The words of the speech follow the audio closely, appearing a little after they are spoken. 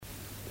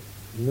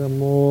นะโ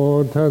ม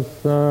ตัส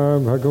สะ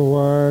ภะคะว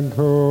ะโต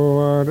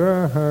อะระ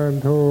หะ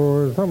โต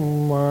สัม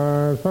มา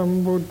สัม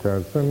พุทธั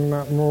สสะน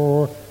ะโม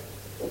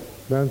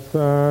ตัสส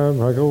ะ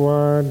ภะคะว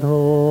ะโต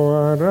อ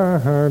ะระ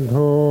หะโต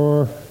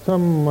สั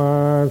มมา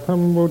สั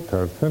มพุท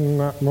ธัสสะ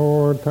นะโม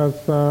ตัส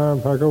สะ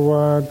ภะคะว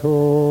ะโต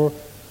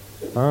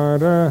อะ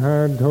ระหะ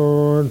โต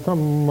สั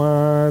มมา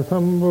สั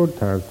มพุท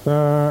ธัสส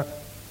ะ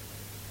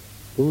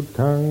พุท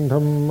ธังธั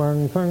มมัง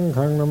สัง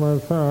ฆังนะมัส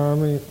สา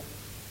มิ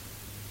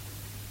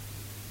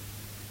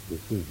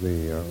This is the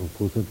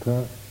Upusata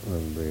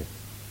on the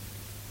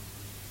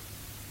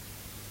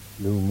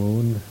new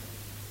moon,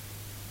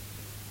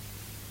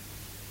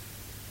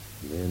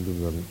 the end of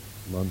the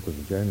month of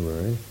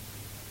January,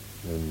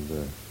 and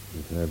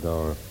we've had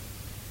our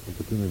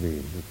opportunity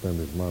to spend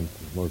this month,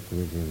 most of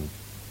it in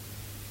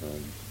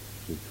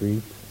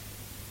retreat,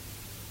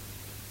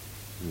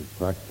 in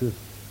practice.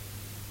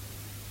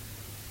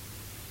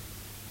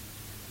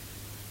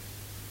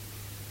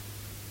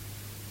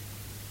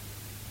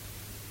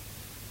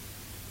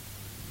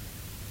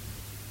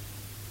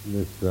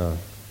 This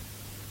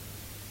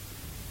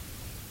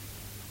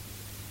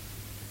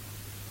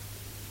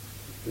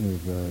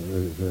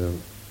is a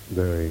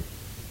very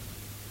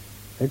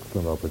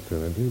excellent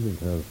opportunity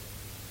because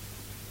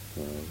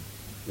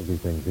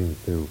everything seems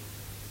to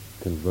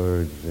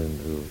converge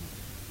into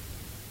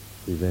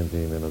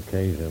presenting an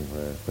occasion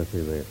where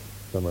especially the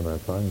Samana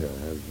Sangha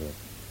has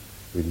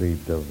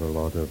relieved of a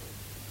lot of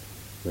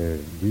their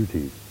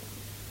duties.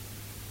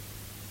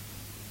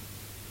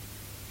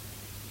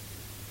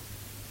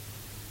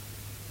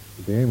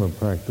 The aim of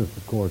practice,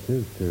 of course,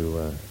 is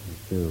to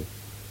be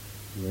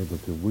able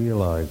to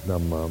realize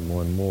Dhamma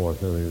more and more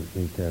so that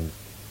we can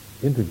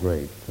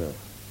integrate.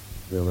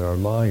 Our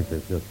life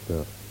is just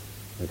a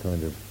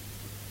kind of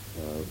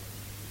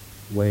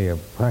way of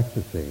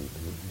practicing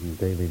in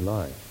daily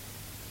life,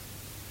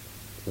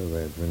 so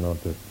that we're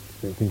not just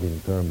thinking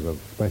in terms of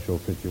special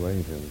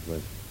situations,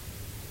 but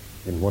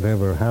in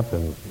whatever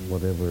happens,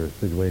 whatever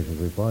situations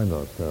we find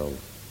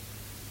ourselves,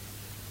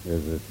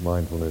 there's this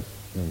mindfulness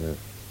and this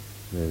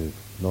is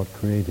not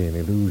creating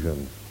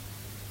illusions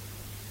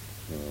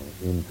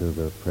into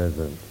the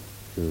present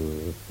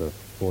through the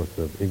force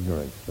of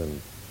ignorance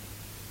and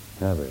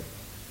habit.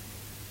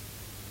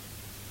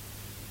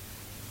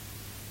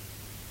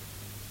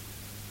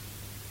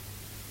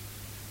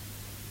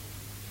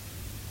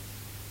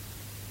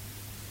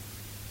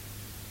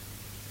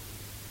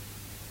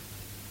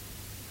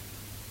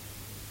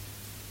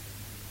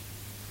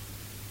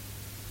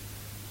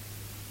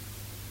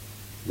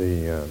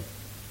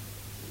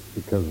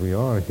 Because we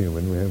are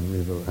human, we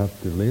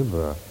have to live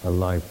a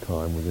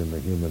lifetime within the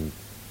human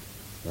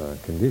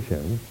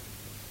condition.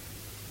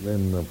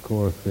 Then, of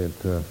course, it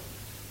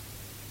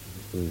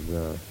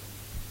is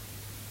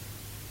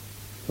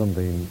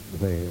something.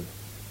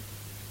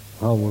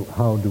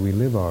 How do we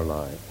live our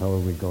lives? How are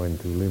we going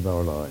to live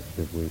our lives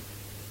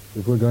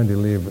if we're going to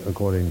live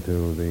according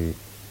to the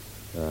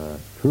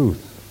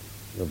truth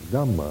of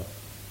Dhamma?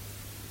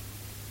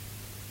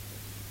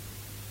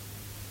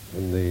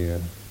 And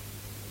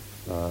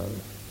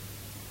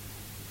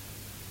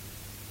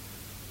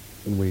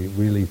we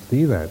really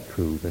see that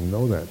truth and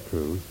know that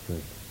truth,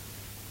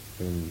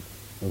 and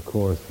of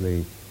course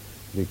the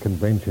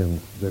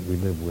conventions that we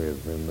live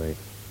with in the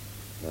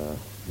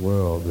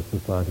world, the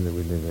society that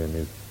we live in,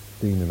 is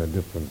seen in a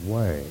different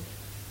way.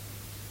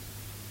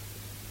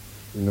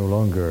 We're no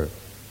longer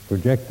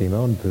projecting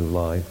onto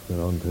life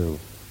and onto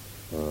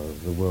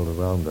the world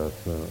around us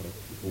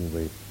all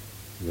the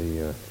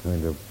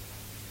kind of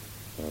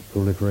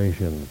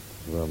proliferation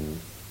from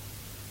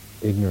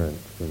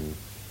ignorance and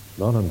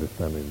not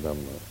understanding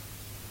Dhamma.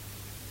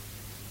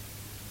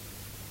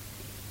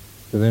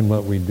 So then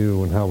what we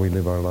do and how we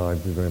live our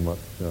lives is very much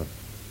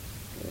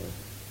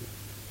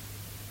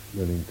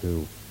willing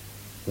to,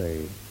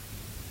 say,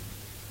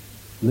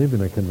 live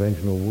in a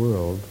conventional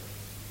world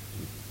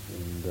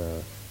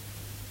and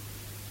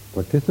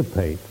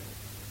participate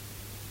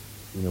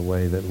in a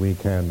way that we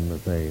can,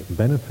 say,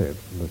 benefit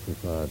the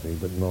society,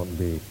 but not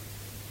be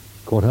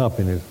caught up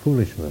in its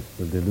foolishness,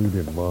 or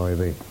deluded by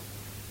the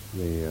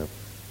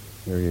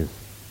various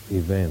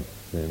events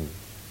and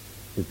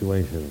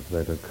situations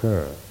that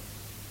occur.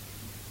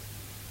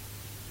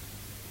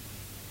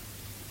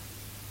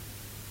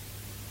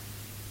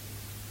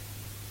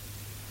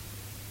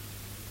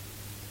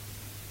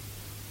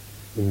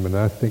 In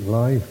monastic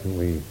life,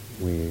 we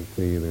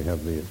see we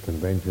have the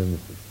conventions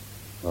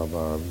of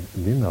our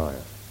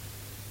Vinaya,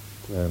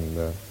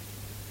 and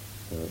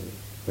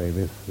say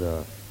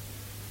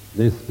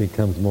this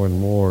becomes more and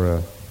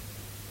more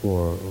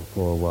for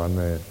one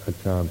a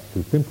chance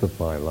to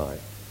simplify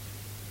life.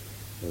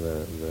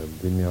 The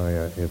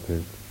Vinaya, if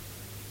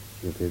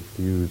it's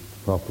used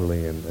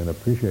properly and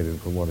appreciated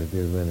for what it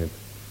is, then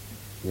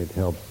it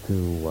helps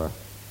to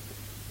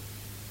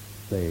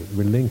say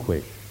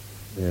relinquish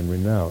and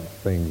renounce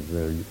things,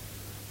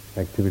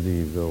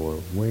 activities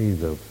or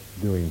ways of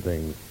doing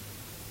things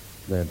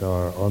that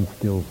are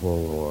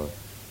unskillful or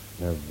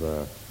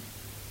have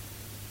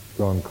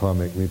strong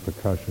karmic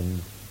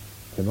repercussions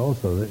can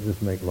also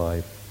just make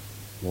life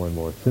more and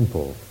more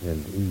simple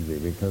and easy,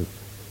 because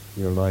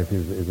your life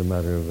is a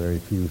matter of very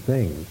few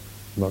things,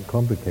 not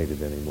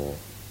complicated anymore.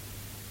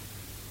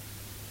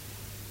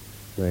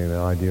 Saying the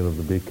ideal of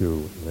the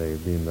bhikkhu,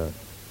 they've been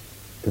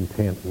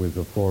content with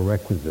the four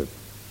requisites,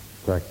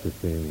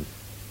 practicing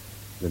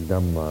the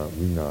Dhamma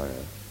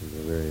Vinaya.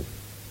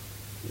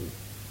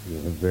 You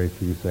have very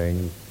few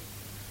things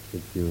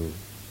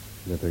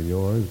that are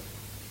yours,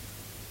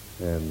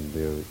 and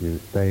you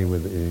stay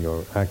within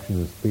your action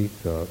and speech.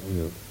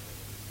 You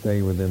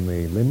stay within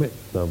the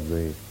limits of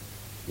you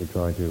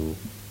try to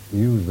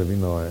use the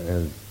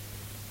Vinaya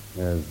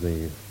as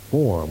the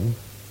form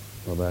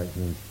of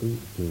action and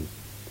speech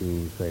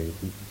to say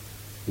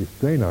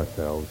restrain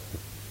ourselves,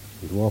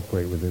 to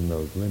operate within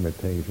those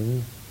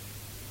limitations,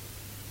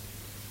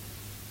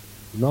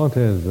 not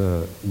as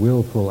a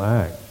willful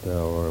act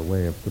or a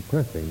way of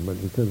suppressing,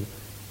 but because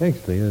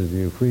actually as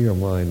you free your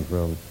mind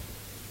from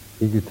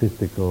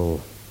egotistical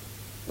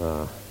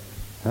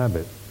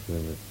habits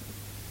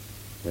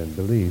and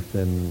beliefs,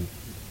 then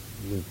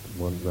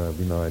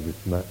Vinaya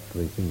just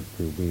naturally seems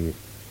to be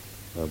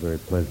a very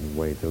pleasant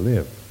way to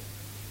live.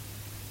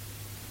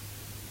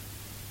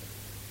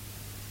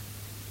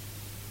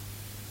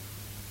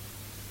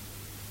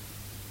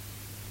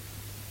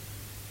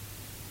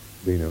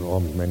 Being an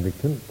alms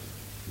mendicant,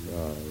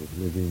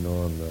 living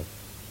on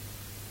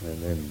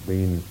and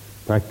being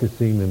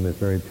practicing in this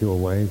very pure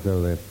way,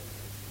 so that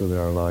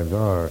our lives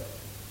are,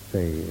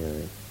 say,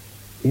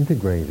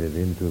 integrated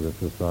into the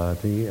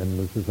society, and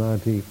the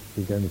society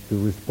begins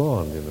to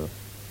respond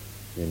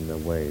in a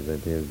way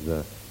that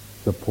is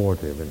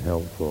supportive and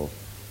helpful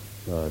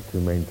to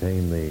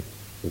maintain the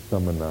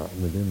samana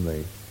within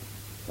the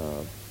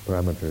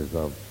parameters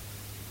of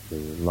the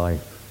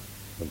life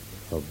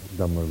of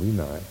Dhamma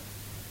Vinaya.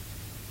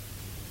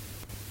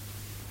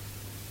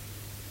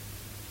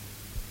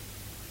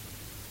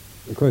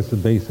 Of course, the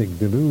basic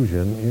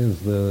delusion is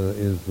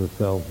the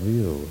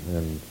self-view,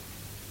 and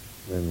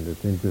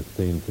it's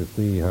interesting to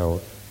see how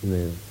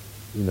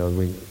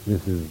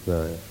this is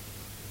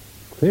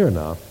clear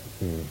enough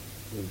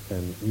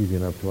and easy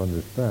enough to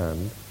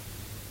understand,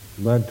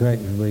 but to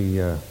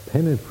actually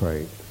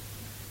penetrate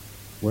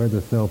where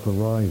the self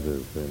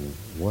arises and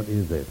what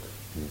is it,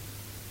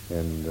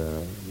 and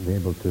be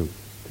able to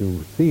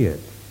see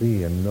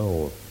and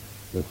know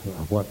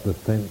what the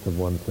sense of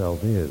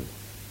oneself is,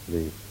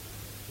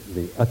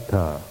 the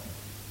atta,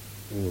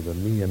 or the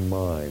me and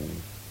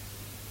mine.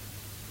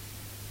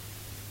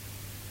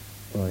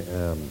 I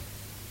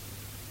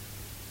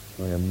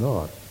am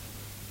not,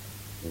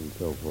 and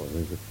so forth.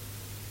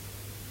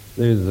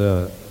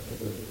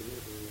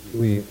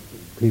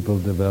 People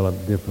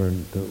develop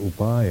different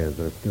upayas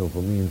or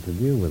skillful means to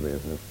deal with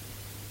it,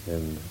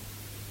 and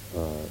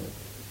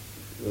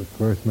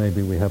first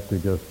maybe we have to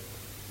just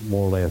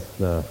more or less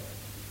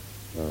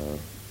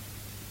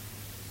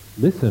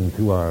listen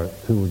to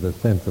the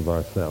sense of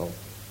ourself,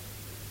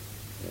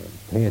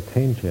 pay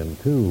attention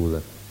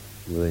to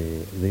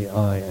the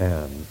I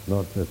am,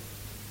 not just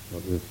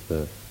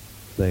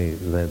say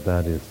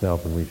that is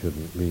self and we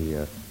shouldn't be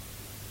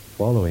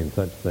following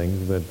such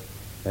things, but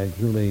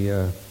actually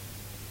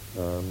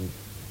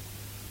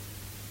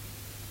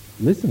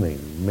listening,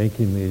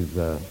 making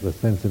the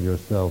sense of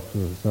yourself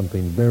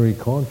something very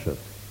conscious.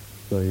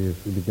 So you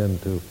begin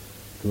to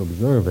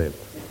observe it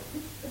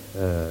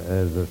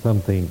as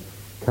something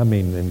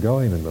coming and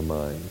going in the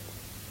mind.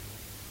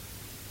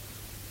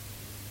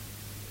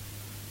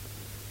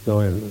 So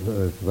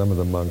some of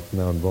the monks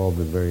now involved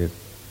in various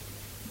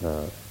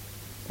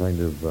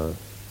kind of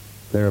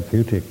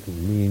therapeutic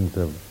means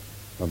of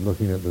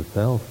looking at the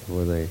self,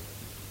 where they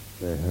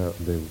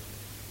have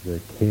the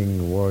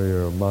king,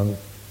 warrior, monk,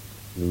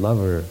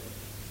 lover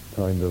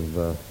kind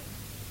of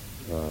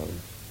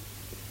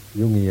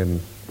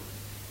Jungian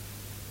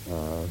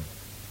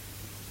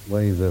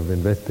ways of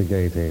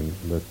investigating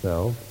the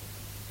self.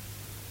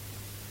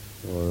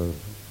 Or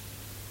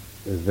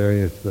there's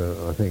various,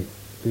 I think a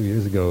few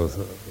years ago,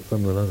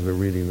 some of us were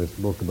reading this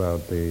book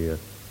about the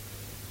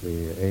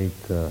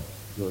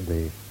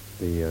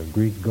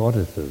Greek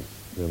goddesses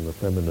and the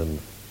feminine,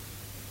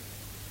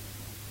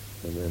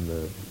 and then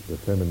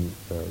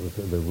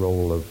the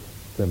role of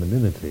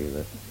femininity,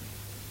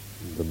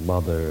 the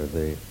mother,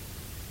 the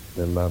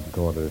love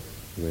goddess,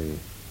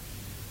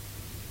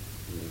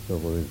 so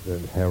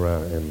forth,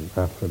 Hera and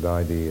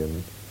Aphrodite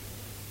and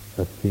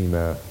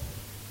Athena.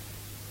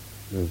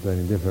 There's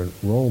many different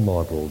role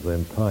models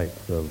and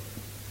types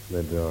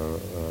that are,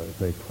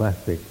 say,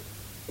 classic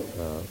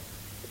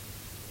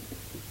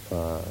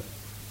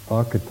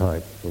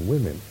archetypes for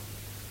women.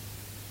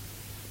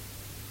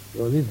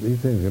 So these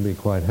things can be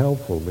quite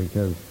helpful,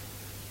 because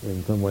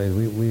in some ways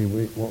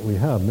we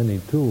have many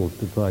tools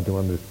to try to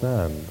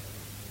understand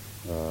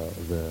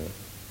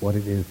what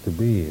it is to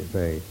be,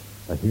 say,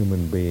 a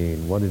human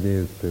being, what it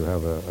is to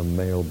have a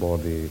male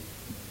body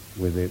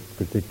with its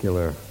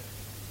particular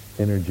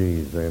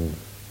energies and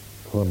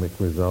karmic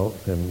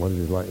results, and what it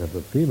is like to have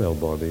a female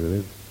body with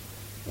its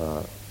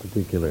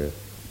particular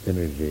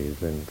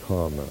energies and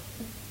karma.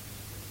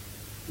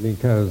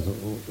 because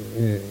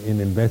in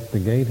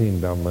investigating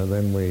Dhamma,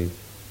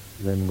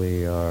 then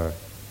we are,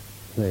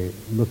 say,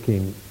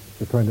 looking,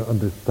 trying to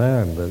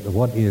understand that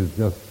what is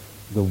just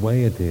the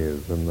way it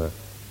is, and the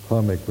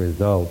karmic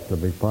result, the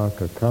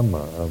vipaka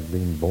karma of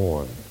being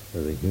born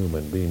as a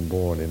human, being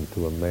born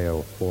into a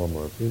male form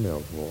or a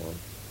female form.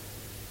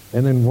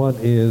 And then what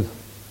is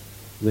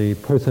the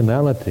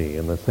personality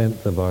and the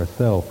sense of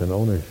ourself and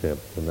ownership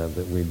and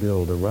that we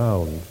build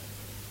around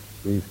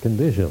these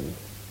conditions.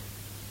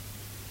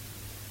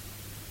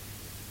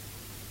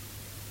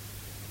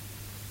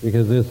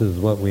 Because this is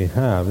what we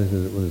have, this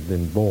is what has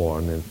been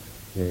born,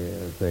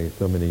 say,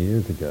 so many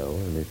years ago,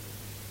 and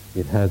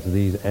it has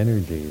these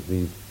energies,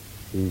 these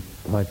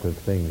type of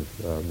things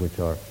which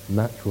are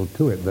natural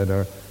to it, that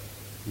are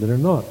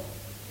not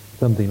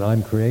something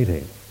I'm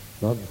creating,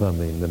 not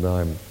something that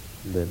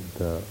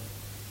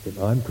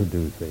I'm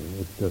producing.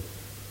 It's just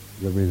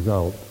the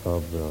result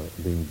of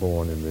being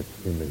born in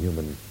the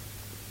human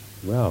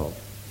realm.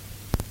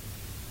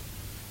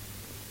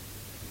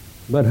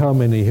 But how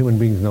many human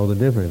beings know the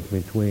difference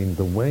between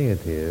the way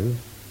it is,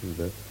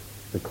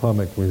 the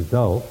karmic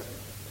result,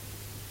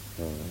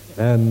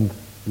 and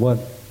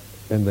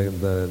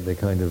the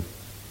kind of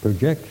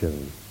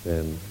projections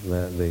and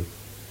the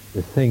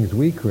things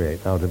we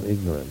create out of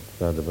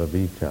ignorance, out of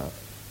avijja,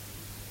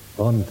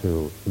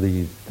 onto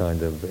these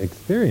kind of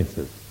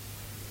experiences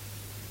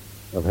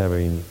of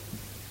having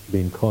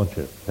been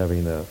conscious,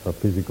 having a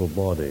physical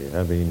body,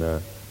 having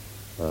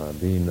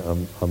being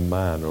a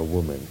man or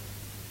woman,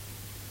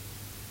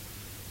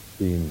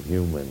 being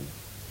human.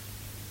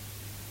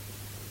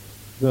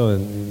 So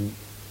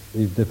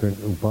these different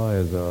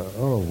upayas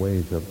are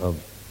ways of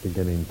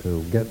beginning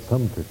to get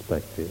some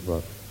perspective,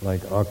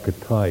 like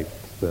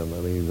archetypes,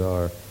 and these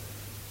are,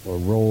 or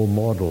role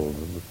models,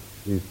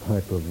 these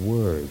type of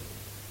words.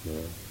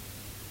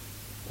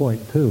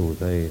 Point two,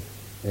 a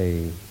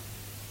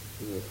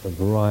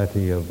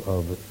variety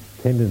of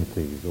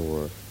tendencies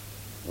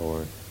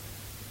or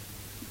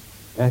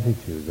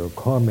attitudes or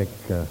karmic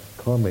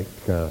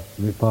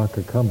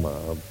vipaka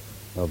karma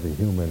of the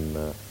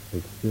human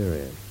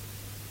experience.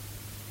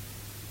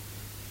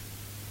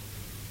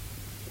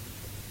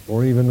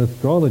 Or even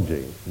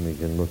astrology, we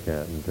can look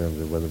at in terms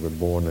of whether we're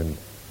born in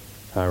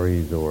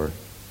Aries or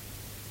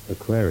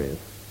Aquarius.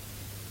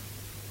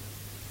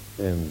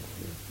 And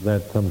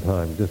that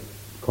sometimes just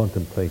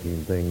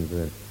contemplating things,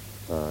 in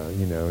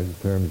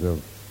terms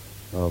of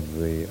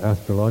the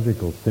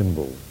astrological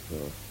symbols.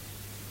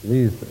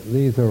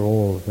 These are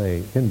all,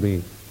 can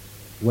be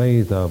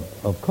ways of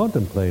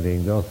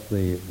contemplating just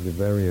the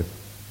various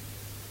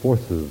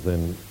forces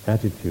and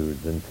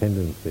attitudes and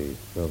tendencies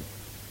of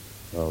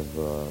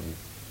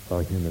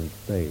our human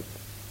state.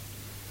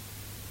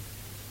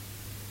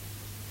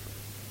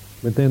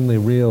 But then the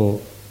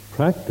real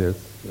practice,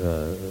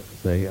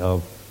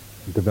 of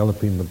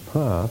developing the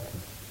path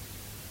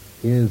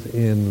is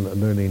in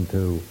learning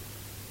to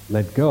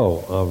let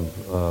go of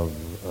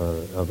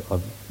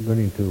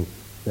learning to,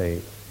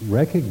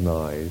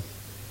 recognize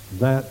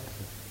that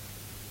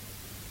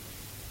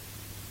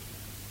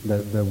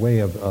the way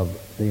of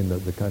being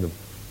the kind of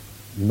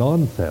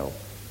non-self,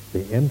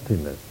 the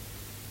emptiness,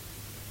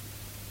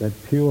 that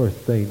pure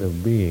state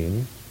of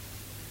being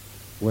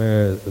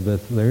where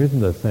there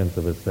isn't a sense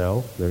of a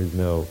self, there is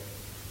no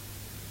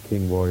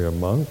king, warrior,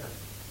 monk,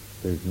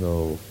 there's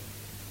no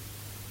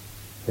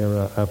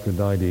Hera,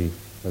 Aphrodite,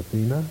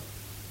 Athena.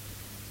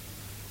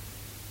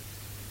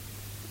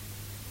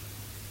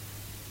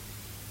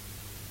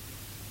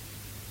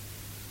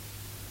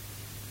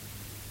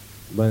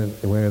 But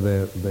where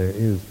there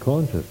is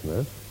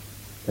consciousness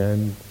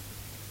and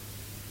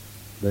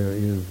there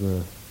is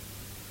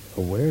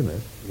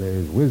awareness, there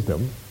is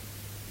wisdom,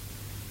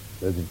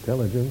 there's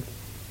intelligence,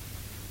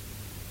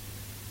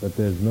 but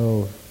there's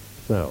no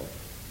self.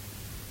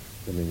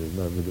 I mean, there's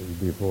not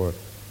before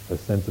a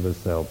sense of a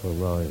self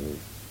arises.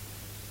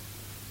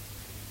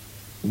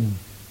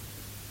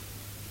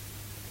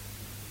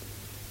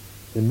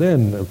 And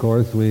then, of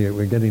course,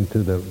 we're getting to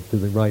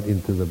the right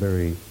into the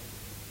very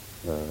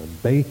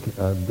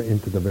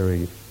into the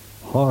very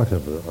heart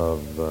of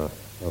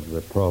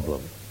the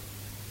problem,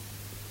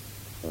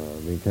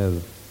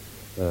 because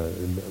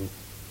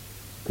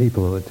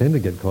people tend to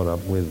get caught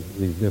up with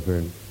these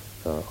different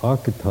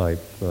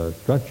archetype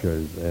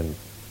structures and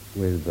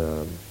with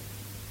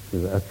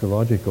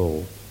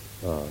astrological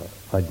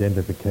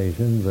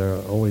identifications. They're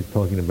always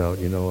talking about,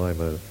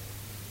 I'm an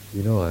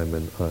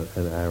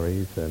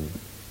Aries,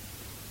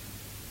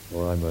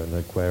 or I'm an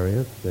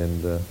Aquarius,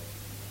 and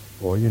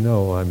or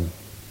I'm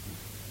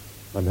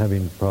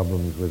having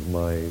problems with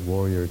my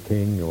warrior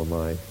king or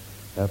my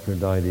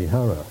Aphrodite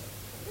Hera,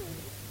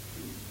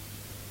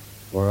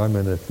 or I'm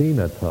an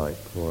Athena type,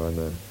 or I'm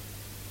a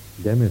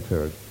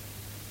Demeter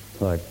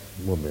type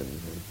woman,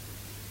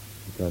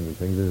 kind of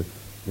thing.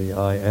 The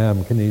I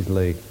am can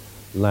easily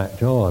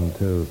latch on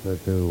to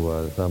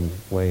some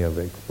way of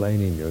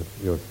explaining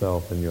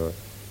yourself and your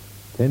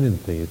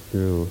tendencies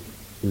through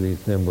these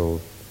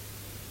symbols,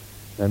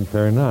 and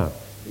fair enough.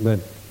 But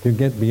to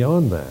get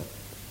beyond that,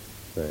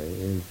 say,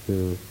 is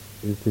to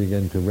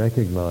begin to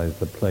recognize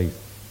the place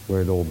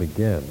where it all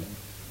began.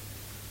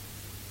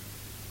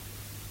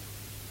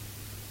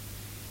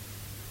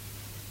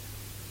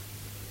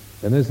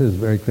 And this is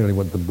very clearly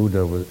what the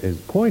Buddha is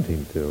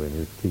pointing to in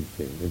his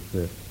teaching. It's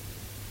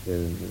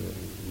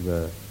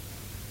the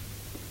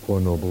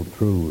Four Noble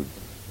Truths,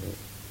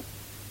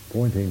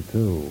 pointing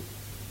to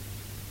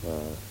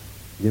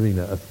giving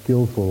a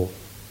skillful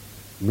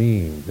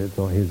means, it's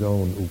his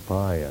own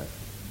upaya,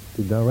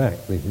 to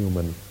direct the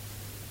human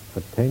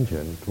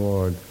attention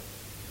toward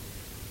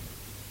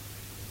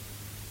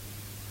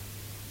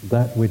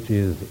that which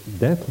is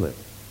deathless,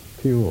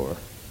 pure,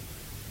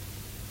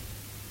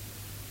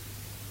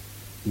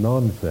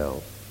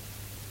 non-self,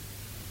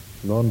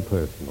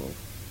 non-personal,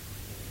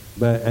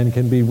 and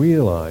can be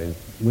realized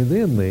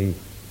within the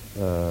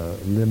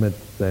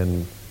limits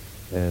and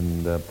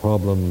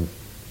problems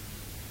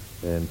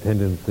and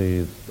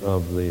tendencies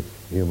of the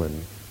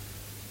human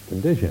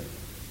condition.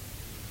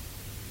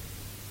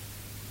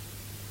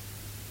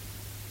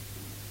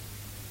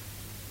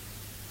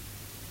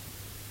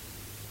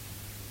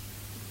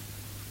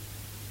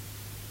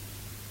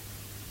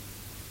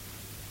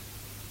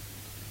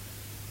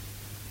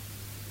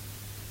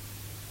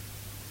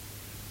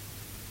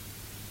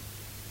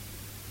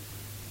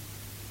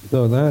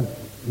 So that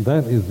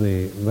is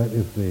the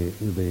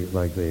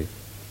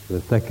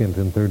second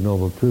and third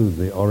noble truths,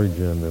 the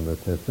origin and the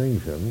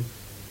cessation.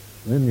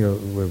 Then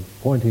we're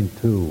pointing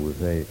to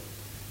the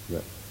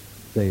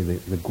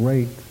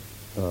great,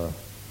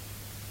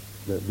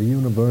 the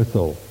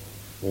universal,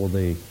 or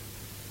the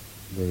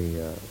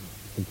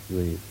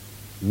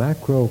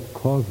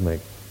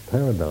macrocosmic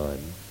paradigm,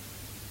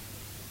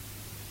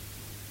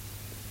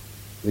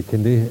 the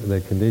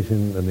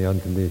conditioned and the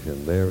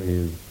unconditioned. There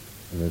is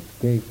an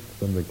escape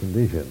from the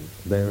conditioned.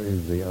 There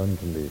is the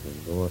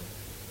unconditioned, or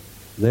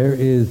there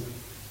is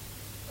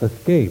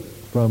escape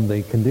from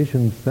the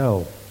conditioned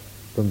self,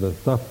 from the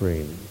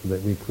suffering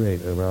that we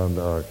create around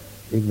our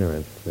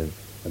ignorance and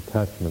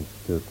attachments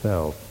to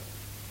self,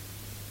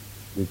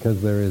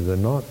 because there is a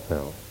not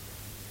self,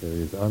 there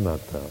is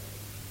anatta.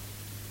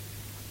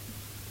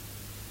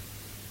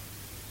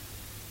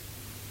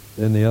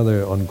 Then the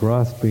other on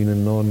grasping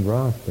and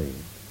non-grasping,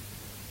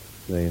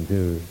 saying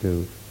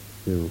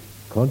to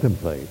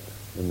contemplate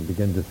and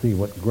begin to see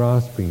what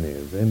grasping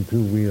is, and to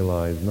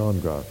realize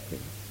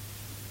non-grasping.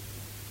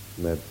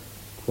 And that's,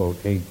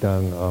 quote,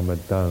 etang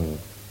amatang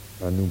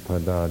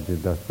anupada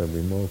jidasa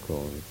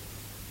vimoko.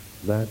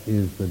 That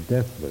is the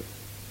deathless.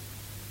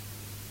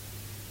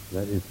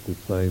 That is to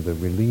say, the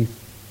release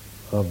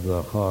of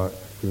the heart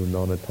through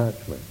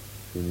non-attachment,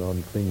 through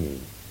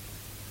non-clinging.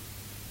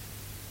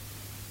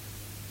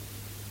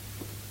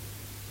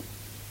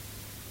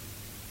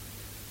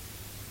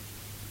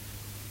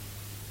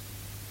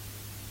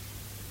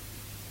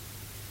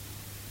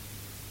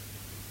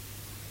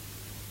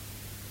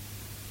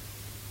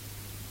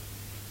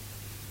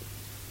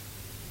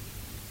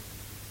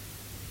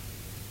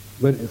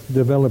 But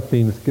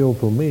developing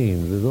skillful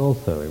means is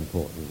also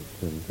important,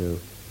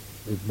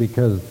 it's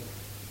because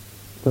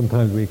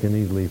sometimes we can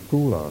easily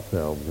fool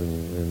ourselves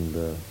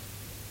and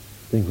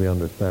think we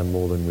understand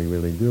more than we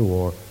really do,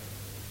 or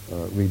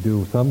we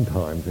do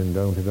sometimes and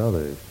don't at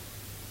others.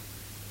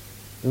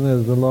 And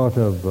there's a lot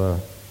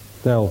of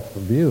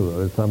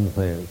self-view,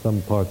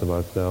 some parts of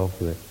ourself,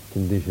 the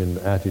conditioned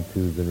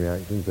attitudes and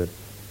reactions that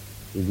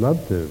we'd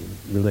love to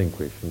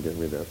relinquish and get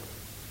rid of.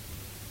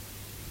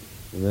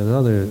 And there's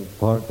other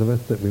parts of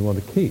us that we want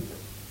to keep.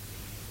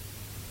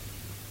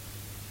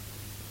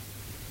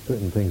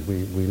 Certain things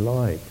we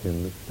like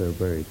and that they're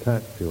very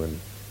attached to, and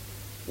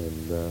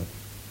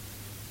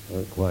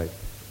aren't quite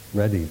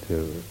ready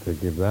to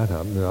give that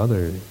up. And there are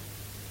other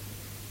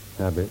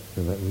habits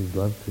and that we'd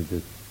love to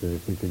just,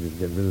 if we could just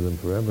get rid of them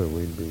forever,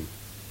 we'd be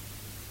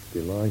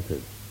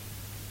delighted.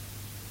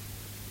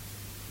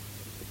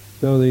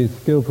 So these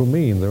skillful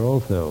means are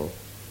also,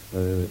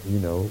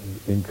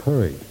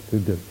 encouraged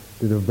to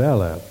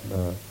develop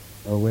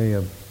a way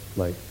of,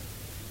 like,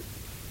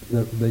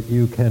 that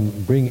you can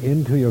bring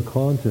into your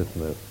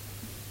consciousness,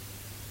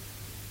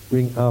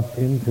 bring up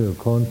into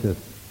conscious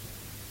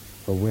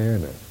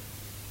awareness,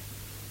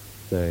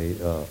 say,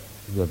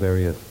 the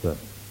various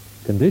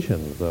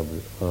conditions of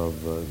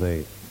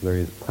the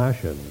various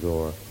passions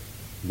or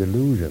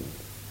delusions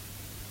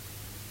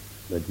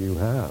that you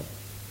have,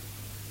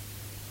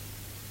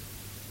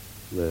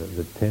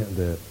 the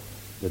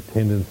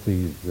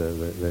tendencies,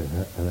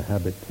 the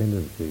habit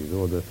tendencies,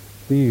 or the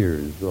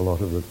fears, a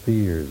lot of the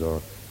fears or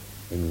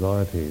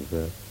anxieties,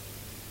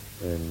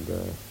 and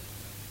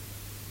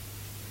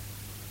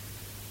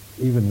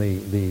even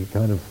the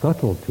kind of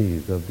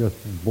subtleties of just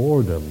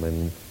boredom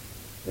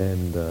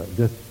and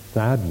just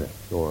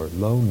sadness or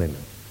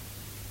loneliness.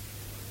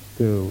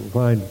 To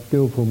find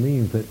skillful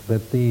means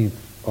that these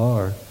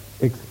are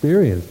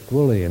experienced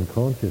fully and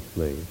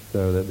consciously,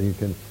 so that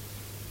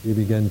you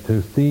begin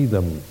to see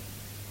them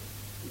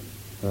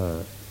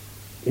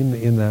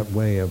in that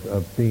way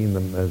of seeing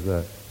them as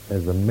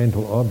a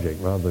mental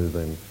object rather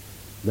than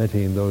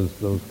letting those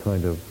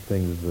kind of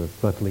things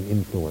subtly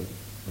influence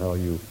how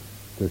you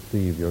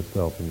perceive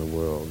yourself in the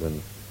world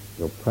and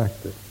your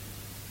practice.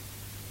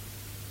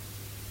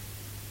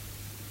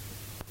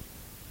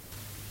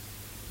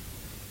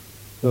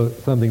 So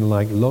something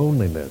like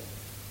loneliness,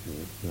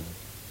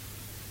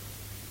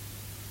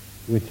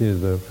 which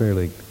is a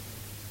fairly,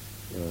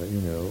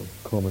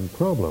 common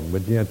problem,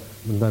 but yet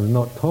sometimes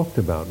not talked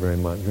about very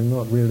much, and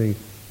not really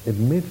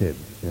admitted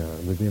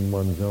within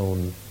one's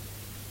own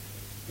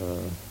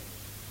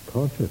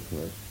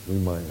consciousness. We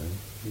might,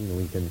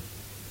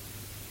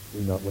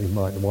 we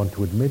might want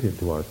to admit it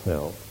to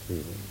ourselves,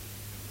 even,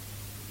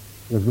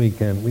 because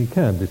we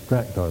can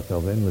distract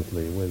ourselves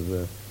endlessly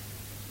with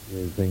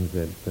things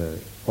that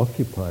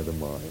occupy the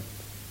mind.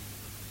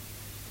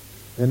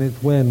 And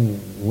it's when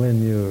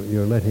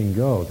you're letting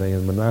go, say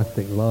in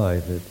monastic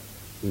life, it's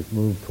this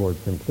move towards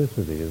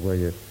simplicity, is where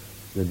your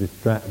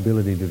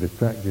ability to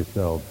distract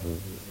yourself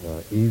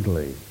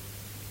easily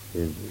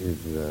is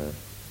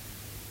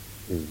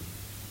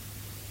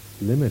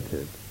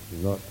limited,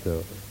 not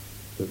so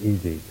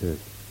easy to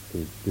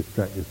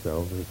distract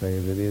yourself, as say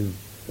as it is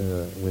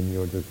when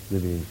you're just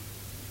living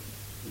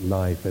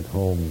life at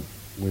home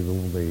with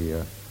all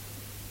the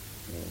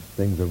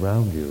things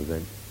around you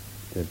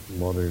that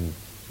modern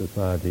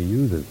society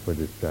uses for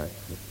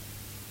distraction.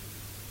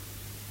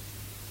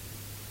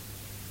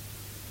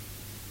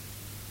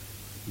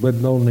 But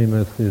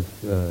loneliness is,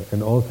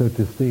 and also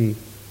to see,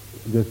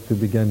 just to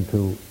begin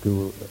to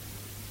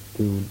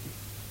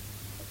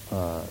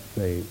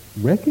say,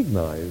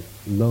 recognize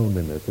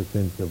loneliness, a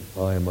sense of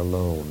I am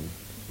alone,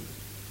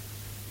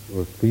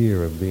 or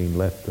fear of being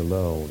left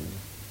alone,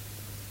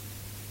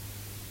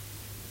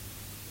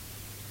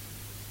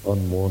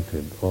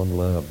 unwanted,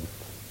 unloved.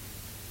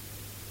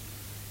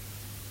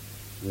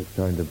 This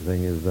kind of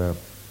thing is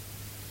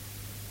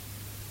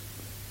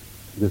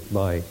just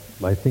by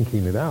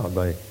thinking it out,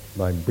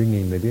 by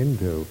bringing it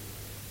into,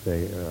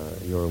 say,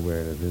 your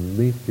awareness. At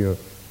least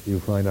you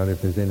find out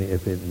if it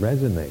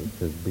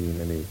resonates as being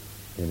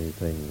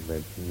anything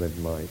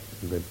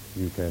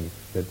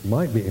that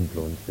might be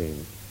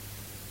influencing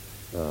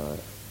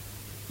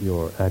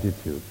your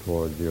attitude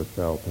towards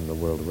yourself and the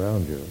world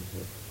around you,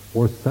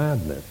 or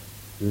sadness.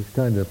 There's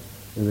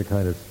a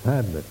kind of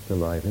sadness to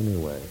life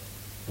anyway,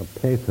 a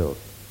pathos.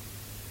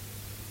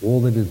 All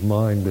that is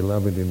mine,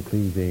 beloved and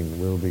pleasing,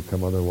 will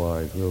become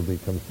otherwise, will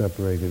become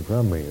separated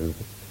from me.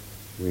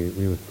 We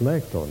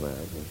reflect on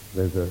that.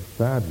 There's a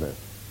sadness.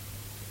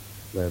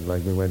 That,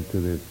 like we went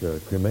to this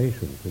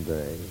cremation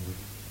today.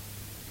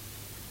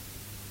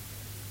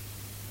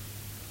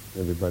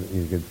 Everybody,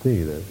 you could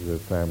see that the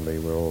family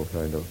were all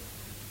kind of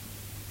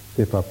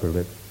stiff upper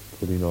lips,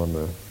 putting on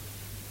the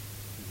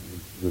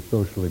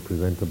socially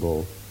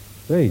presentable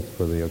face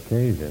for the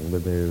occasion,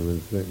 but there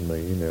was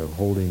certainly,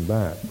 holding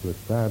back the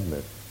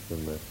sadness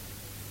and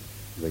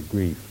the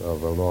grief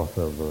of a loss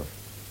of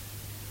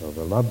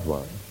a loved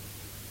one.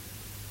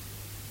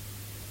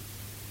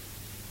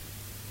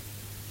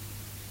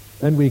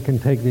 And we can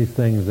take these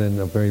things in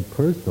a very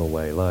personal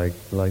way, like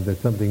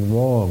there's something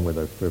wrong with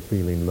us for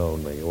feeling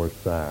lonely or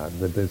sad,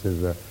 that this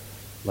is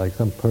like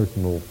some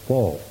personal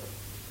fault.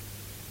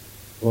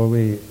 Or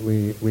we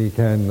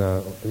can,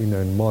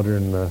 in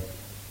modern,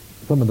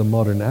 some of the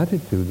modern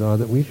attitudes are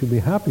that we should be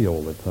happy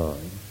all the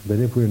time. That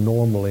if we're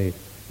normal,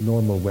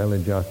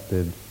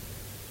 well-adjusted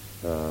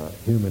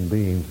human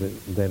beings,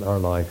 then our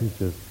life is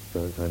just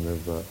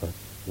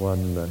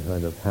one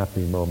kind of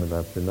happy moment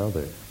after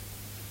another.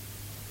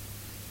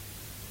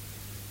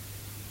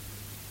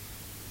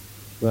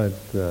 But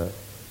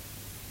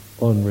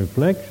on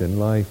reflection,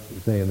 life,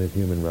 say in this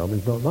human realm,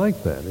 is not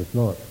like that. It's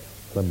not.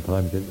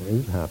 Sometimes it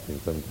is happening,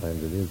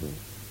 sometimes it isn't.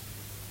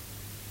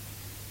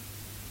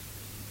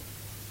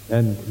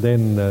 And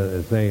then,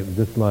 say,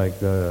 just like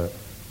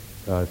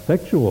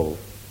sexual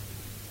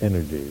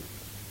energies,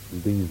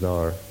 these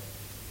are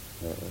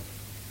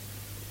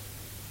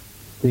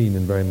seen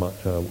in very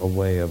much a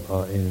way of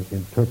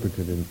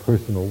interpreted in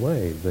personal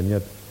ways, and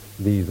yet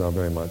these are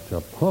very much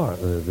a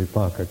part of the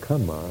vipaka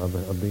karma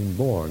of being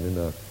born in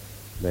a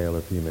male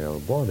or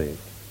female body.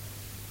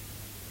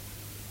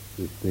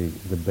 It's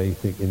the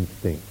basic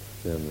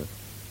instincts and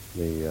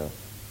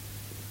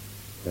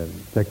and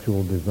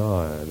sexual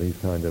desire. These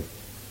kind of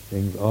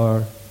things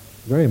are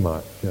very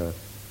much to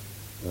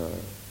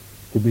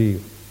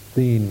be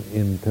seen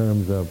in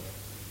terms of,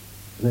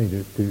 say,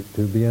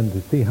 to begin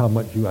to see how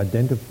much you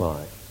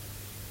identify,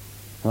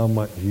 how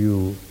much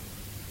you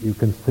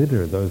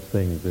consider those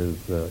things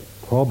as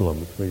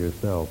problems for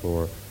yourself,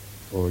 or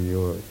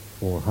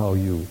how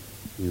you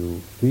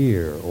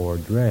fear or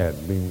dread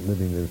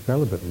living a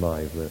celibate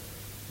life,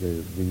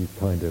 these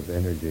kind of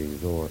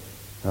energies, or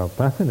how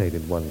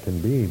fascinated one can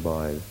be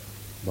by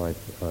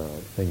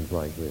things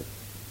like this.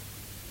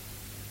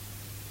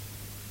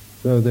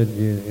 So that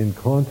in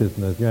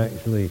consciousness you're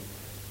actually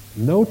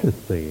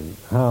noticing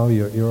how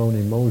your own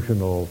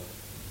emotional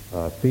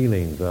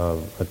feelings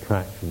of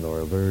attraction or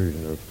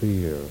aversion or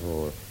fear,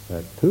 or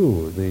that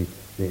too, the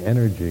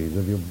energies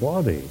of your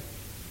body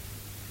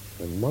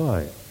and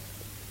mind.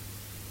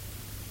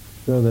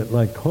 So that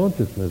like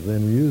consciousness,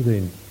 then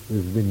using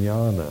this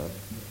vijnana,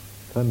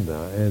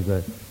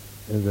 khandha,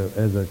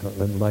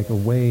 like a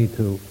way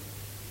to,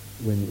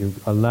 when you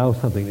allow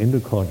something into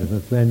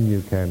consciousness, then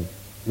you can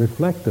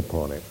reflect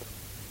upon it.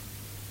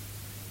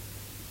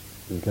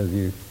 Because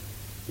you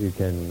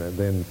can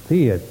then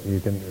see it, you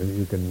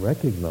can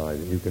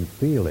recognize it, you can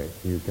feel it,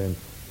 you can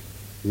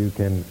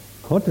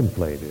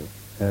contemplate it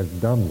as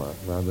Dhamma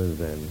rather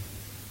than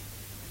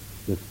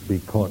just be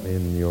caught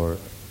in your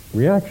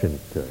reactions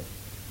to it.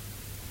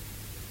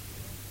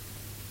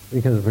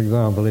 Because, for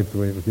example, if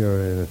you're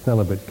in a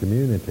celibate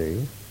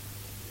community,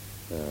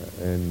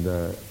 and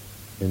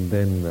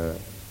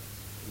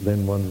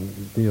then one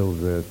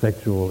feels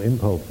sexual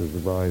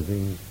impulses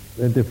arising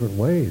in different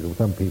ways.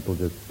 Some people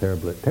just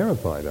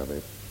terrified of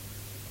it,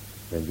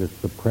 and just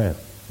suppress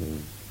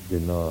and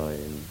deny,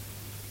 and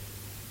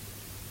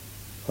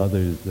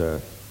others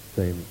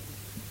say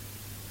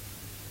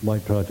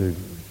might try to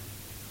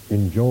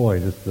enjoy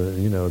just to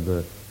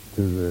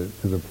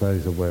the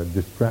place of where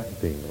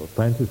distracting or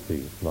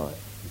fantasy like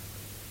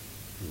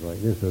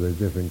this. So there's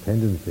different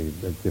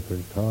tendencies at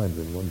different times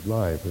in one's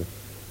life,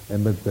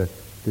 and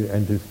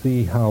to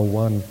see how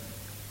one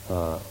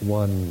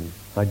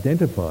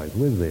identifies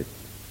with it,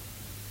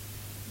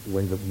 the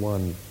way that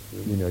one,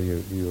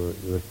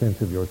 your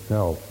sense of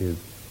yourself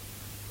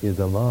is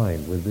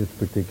aligned with this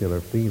particular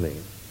feeling,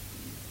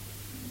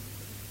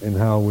 and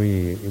how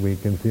we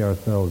can see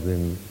ourselves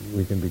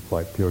we can be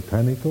quite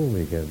puritanical,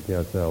 we can see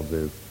ourselves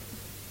as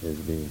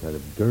being kind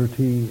of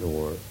dirty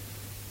or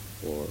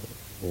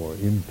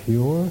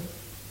impure,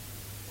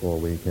 or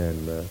we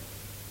can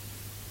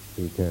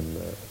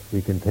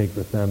take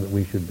the stand that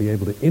we should be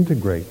able to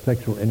integrate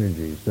sexual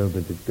energy so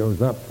that it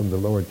goes up from the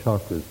lower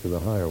chakras to the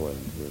higher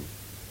ones.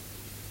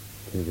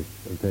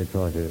 They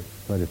try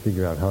to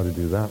figure out how to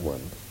do that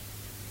one.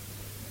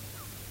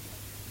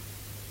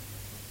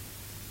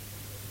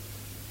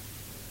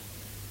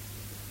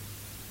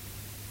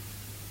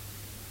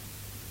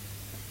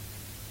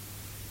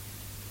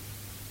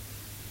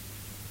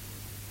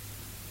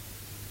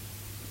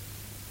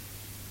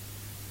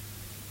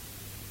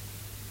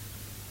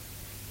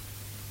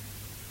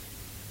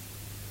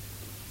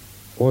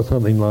 Or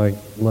something like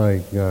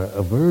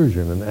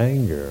aversion and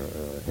anger,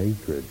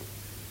 hatred.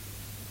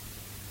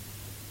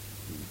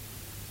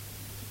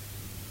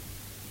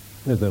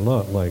 There's a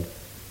lot like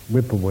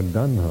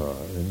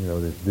vipavaddanha,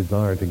 and this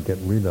desire to get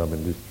rid of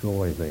and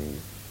destroy things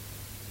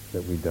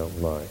that we don't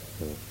like,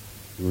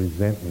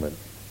 resentment,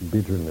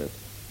 bitterness.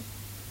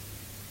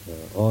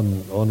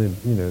 On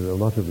it, a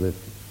lot of this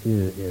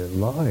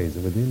lies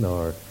within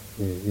our,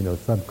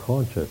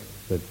 subconscious.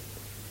 That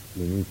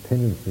these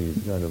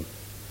tendencies kind of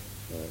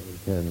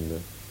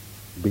can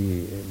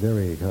be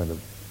very kind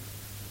of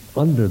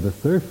under the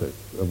surface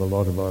of a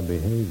lot of our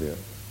behavior.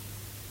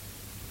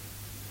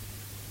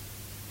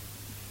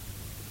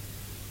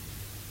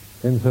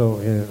 And so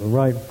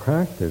right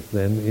practice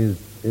then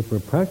is, if we're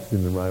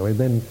practicing the right way,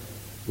 then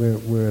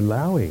we're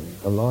allowing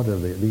a lot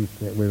of these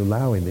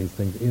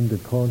things into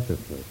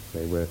consciousness.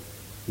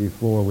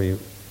 Before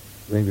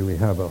maybe we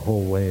have a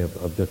whole way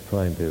of just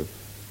trying to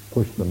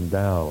push them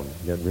down,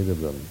 get rid of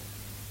them,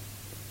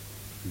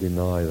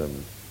 deny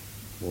them,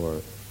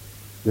 or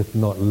just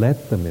not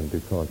let them into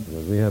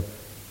consciousness. We have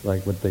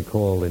like what they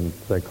call in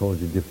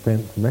psychology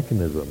defense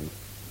mechanisms.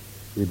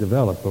 We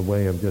develop a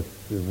way of just,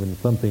 when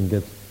something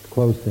gets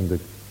towards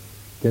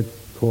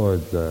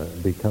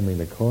becoming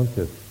a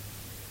conscious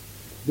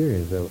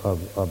experience,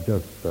 of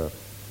just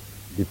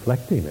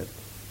deflecting it,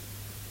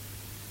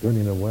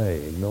 turning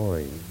away,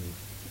 ignoring,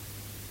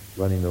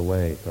 running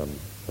away from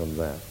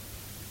that,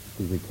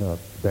 because we can't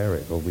bear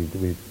it, or we've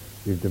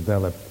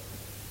developed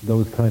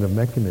those kind of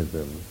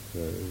mechanisms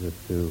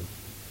just to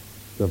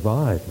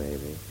survive,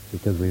 maybe,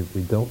 because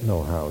we don't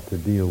know how to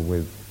deal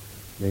with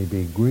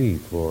maybe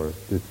grief or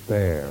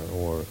despair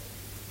or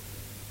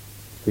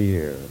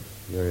fear,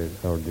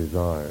 our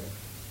desire.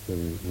 So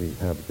we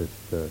have this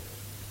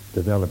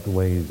developed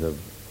ways of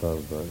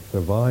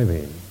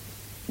surviving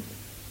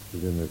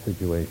within the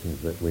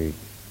situations that we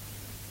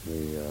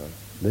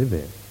live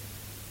in.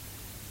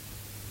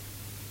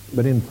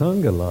 But in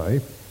Sangha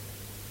life,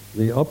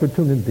 the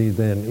opportunity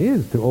then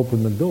is to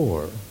open the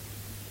door,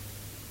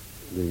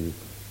 the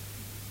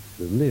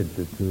lid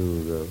to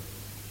the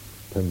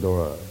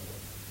Pandora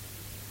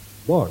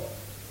box,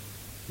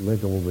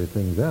 let all the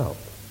things out.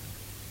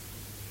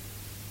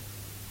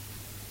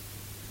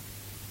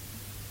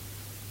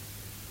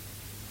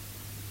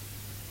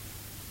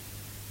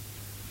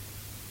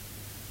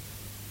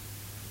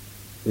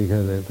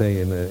 Because if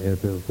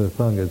the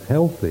Sangha is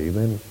healthy,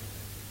 then,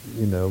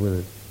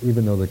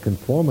 even though the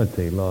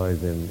conformity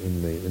lies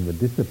in the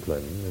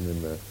discipline and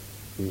in the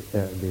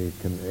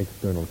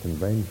external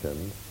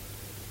conventions,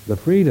 the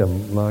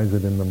freedom lies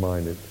in the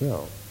mind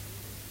itself.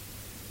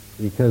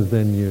 Because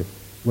then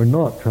we're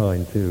not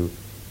trying to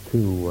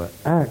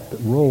act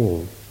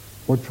roles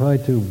or try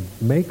to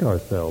make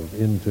ourselves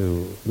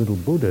into little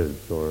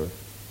Buddhas or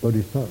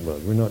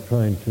Bodhisattvas. We're not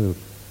trying to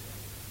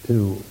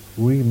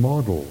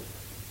remodel,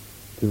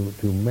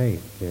 to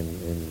make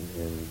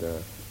and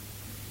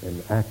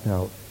act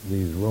out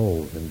these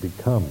roles and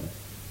become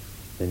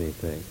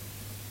anything.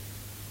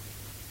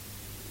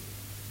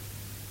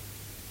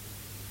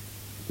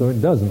 So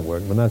it doesn't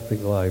work.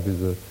 Monastic life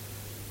is a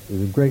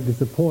great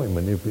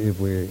disappointment if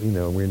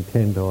we're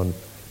intent on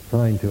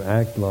trying to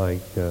act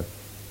like ideal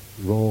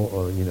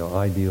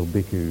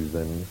bhikkhus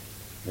and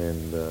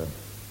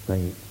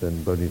saints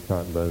and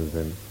bodhisattvas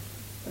and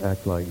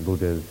act like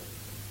Buddhas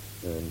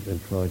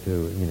and try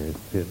to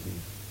sit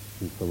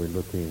and so we're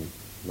looking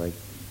like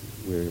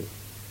we're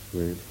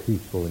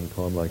peaceful and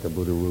calm like a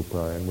Buddha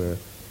Rupa,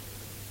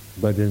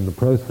 but in the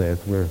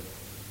process we're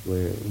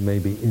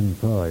maybe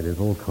inside there's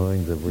all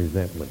kinds of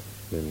resentment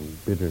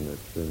and bitterness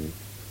and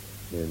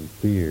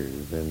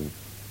fears and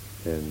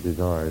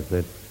desires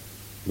that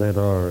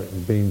are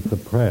being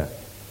suppressed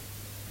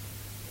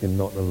and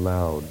not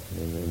allowed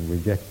and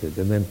rejected.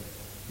 And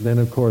then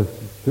of course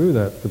through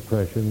that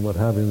suppression what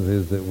happens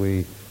is that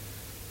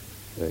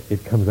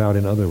it comes out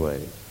in other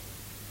ways.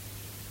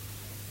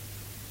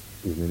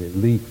 It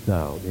leaks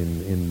out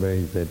in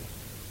ways that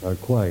are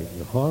quite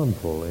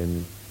harmful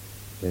and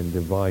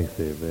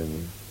divisive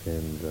and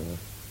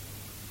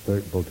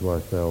hurtful to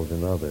ourselves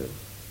and others.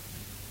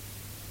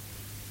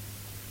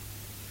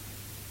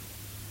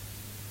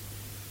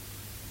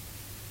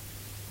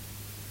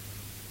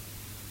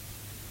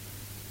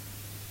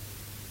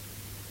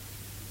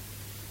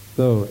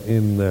 So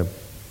in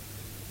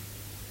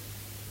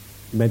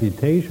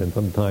meditation,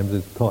 sometimes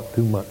it's taught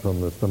too much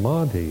on the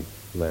samadhi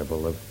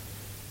level of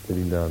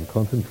sitting down,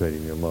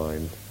 concentrating your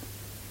mind,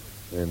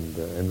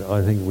 and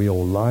I think we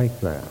all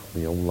like that.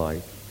 We all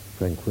like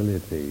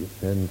tranquility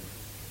and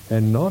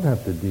not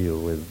have to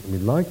deal with.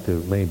 We'd like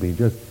to maybe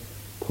just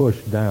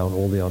push down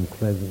all the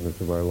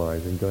unpleasantness of our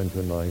lives and go into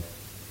a nice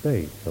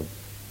state of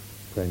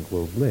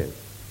tranquil bliss.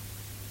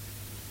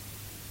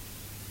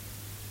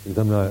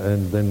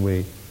 And then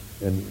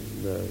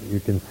you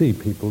can see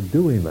people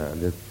doing that.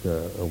 It's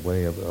a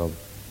way of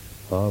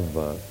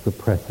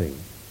suppressing.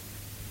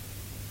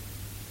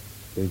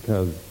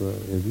 Because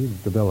if you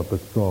develop a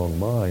strong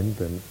mind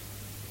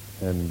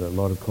and a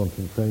lot of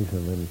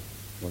concentration, then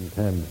one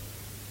can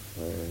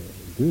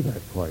do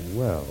that quite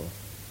well.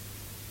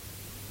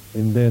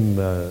 And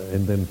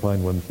then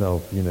find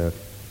oneself,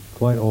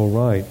 quite all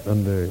right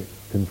under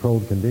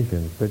controlled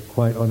conditions, but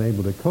quite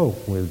unable to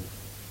cope with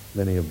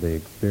many of the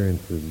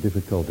experiences,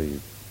 difficulties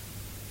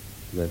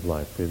that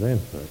life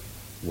presents us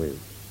with.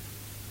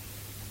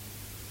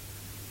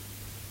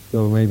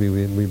 So maybe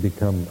we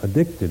become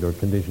addicted or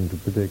conditioned to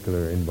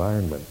particular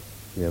environments.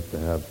 We have to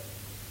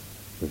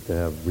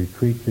have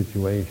retreat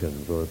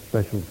situations or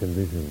special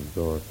conditions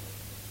or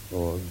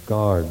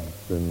guards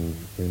and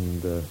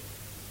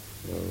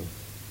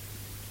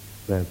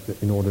that's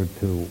in order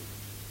to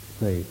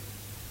say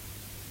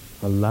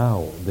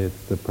allow this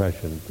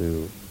depression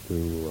to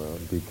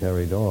be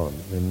carried on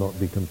and not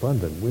be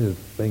confronted with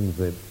things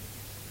that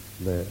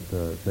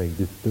say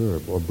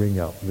disturb or bring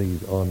up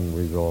these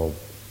unresolved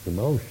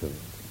emotions.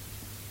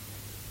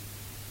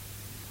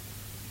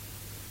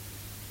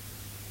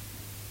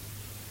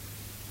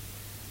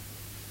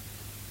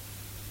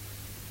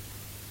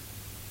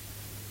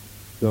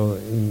 So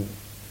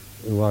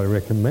what I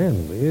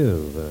recommend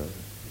is,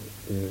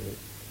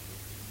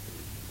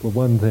 for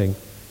one thing,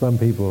 some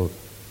people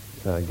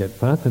get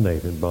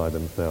fascinated by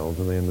themselves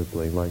and they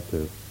endlessly like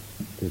to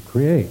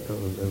create,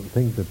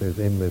 think that there's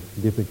endless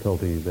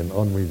difficulties and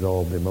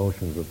unresolved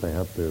emotions that they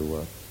have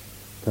to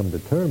come to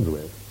terms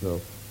with.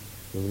 So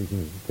we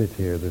can sit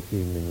here this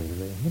evening and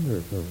say, I wonder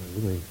if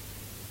really,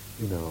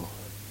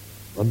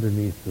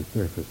 underneath the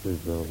surface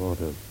there's a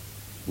lot of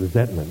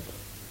resentment.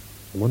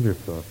 I wonder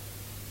if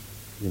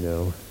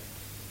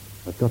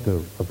I've got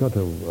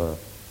to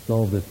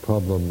solve this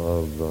problem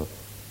of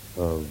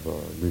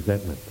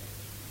resentment,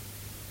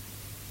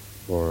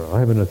 or I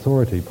have an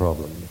authority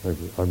problem. I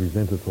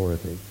resent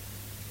authority,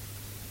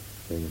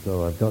 and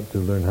so I've got to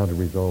learn how to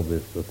resolve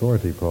this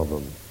authority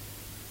problem.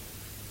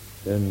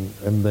 And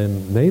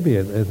then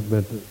maybe,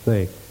 but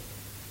say,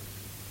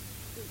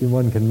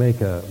 one can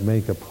make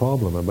a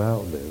problem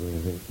about this.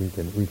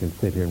 We can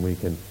sit here and we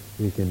can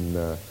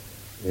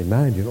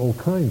imagine all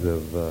kinds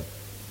of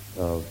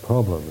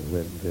problems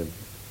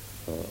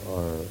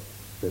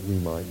that we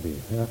might be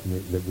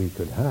that we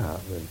could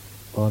have, and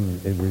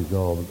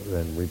unresolved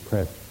and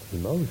repressed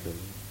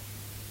emotions.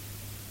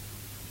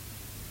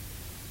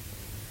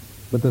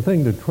 But the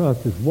thing to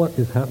trust is what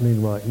is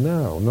happening right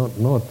now, not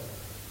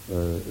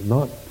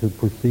to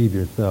perceive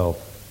yourself,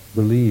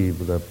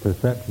 believe the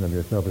perception of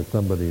yourself as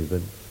somebody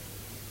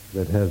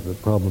that has the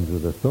problems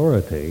with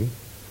authority,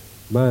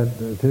 but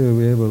to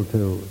be able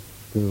to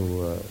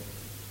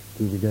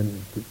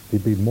begin to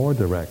be more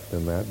direct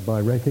than that by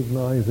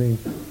recognizing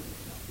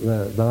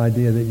the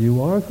idea that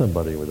you are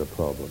somebody with a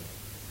problem.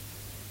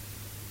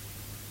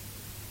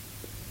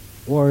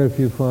 Or if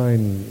you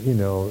find,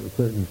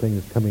 certain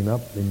things coming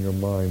up in your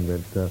mind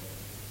that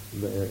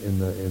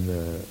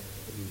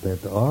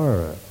that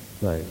are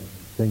like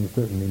saying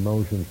certain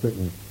emotions,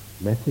 certain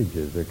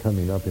messages are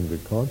coming up into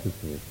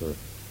consciousness, or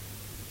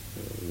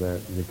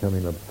that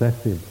becoming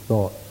obsessive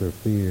thoughts or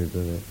fears,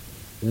 and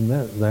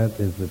that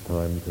is the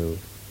time to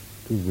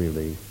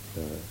really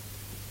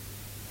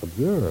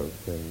observe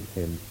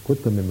and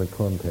put them in the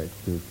context,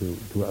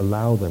 to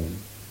allow them,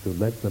 to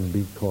let them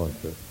be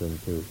conscious, and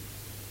to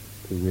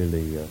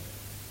really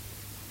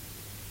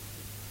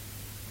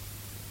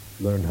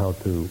learn how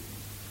to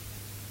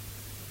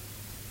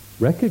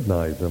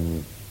recognize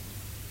them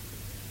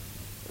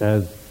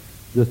as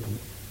just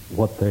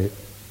what they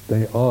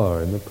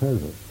are in the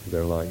present.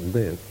 They're like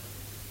this.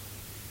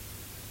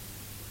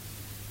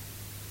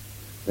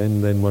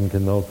 And then one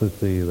can also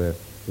see the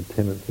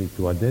tendency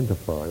to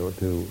identify or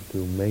to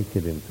make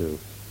it into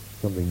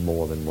something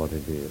more than what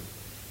it is.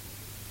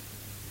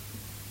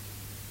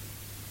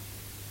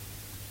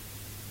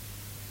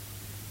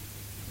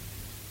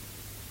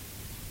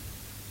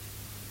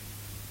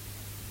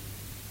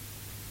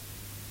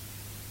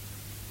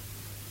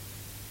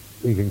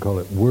 We can call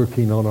it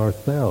working on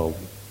ourselves.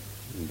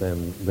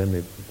 Then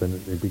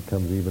it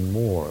becomes even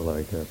more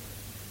like a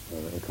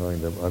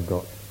kind of, I've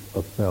got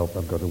a self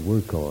I've got to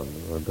work on,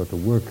 or I've got to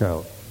work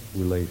out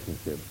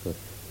relationships.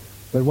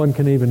 But one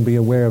can even be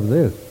aware of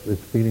this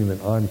feeling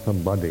that I'm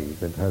somebody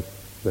that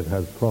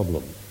has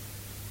problems.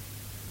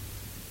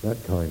 That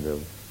kind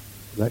of,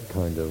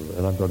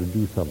 and I've got to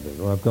do something,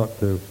 or I've got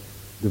to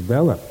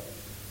develop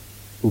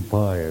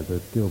upayas, a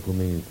skillful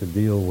means to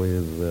deal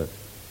with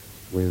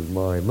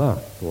my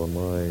lust or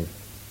my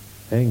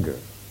anger.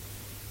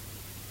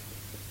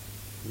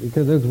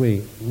 Because as we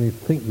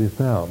think this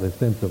out, the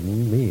sense of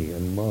me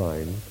and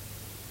mine,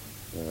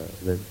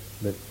 that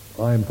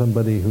I am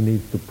somebody who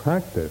needs to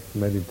practice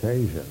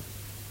meditation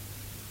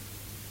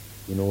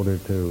in order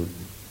to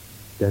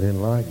get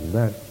enlightened,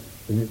 that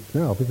in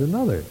itself is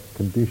another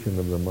condition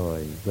of the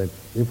mind. That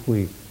if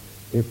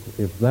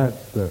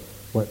that's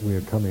what we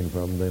are coming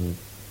from, then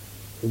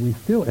we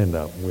still end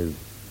up with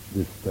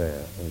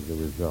despair as a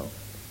result.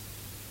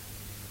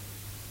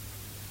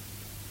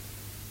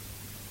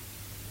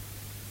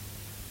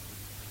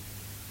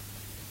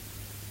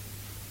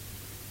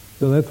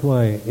 So that's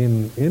why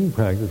in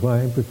practice, why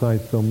I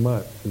emphasize so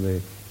much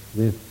this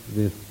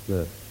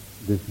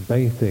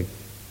basic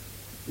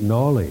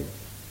knowledge,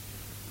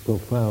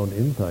 profound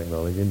insight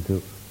knowledge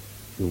into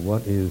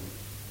what is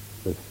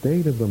the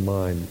state of the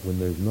mind when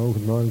there's no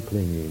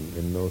non-clinging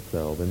and no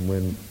self,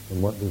 and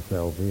what the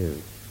self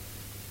is,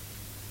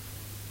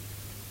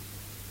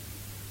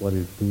 what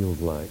it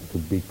feels like to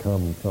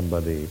become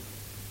somebody,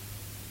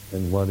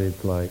 and what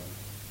it's like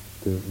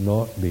to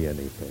not be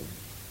anything.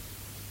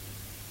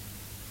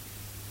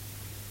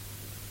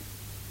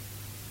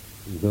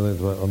 So that's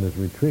why on this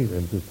retreat,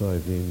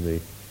 emphasizing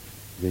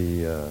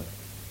the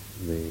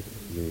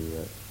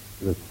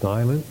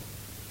silence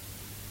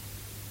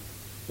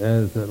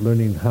as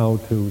learning how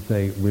to,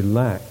 say,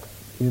 relax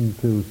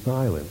into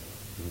silence,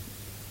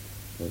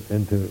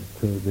 and to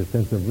the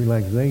sense of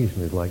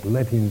relaxation is like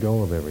letting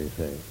go of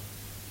everything.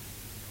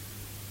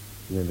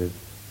 And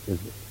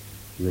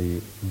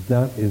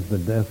that is the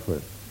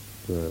deference,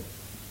 the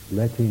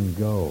letting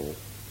go,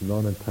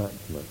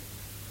 non-attachment.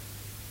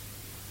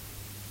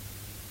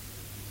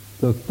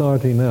 So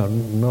starting out,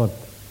 not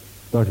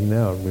starting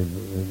out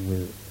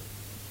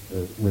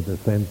with a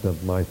sense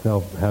of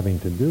myself having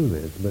to do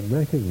this, but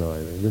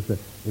recognizing this the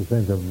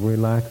sense of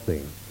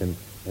relaxing and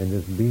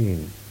just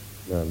being,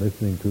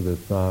 listening to the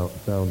sound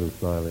of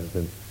silence,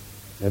 and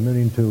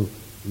learning to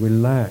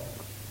relax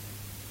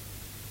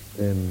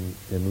and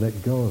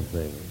let go of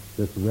things,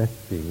 just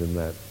resting in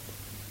that,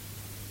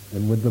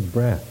 and with the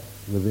breath,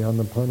 with the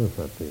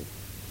anapanasati.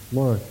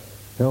 More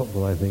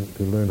helpful, I think,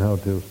 to learn how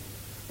to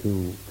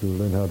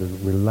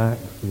relax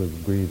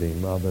with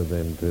breathing rather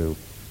than to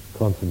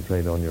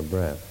concentrate on your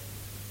breath.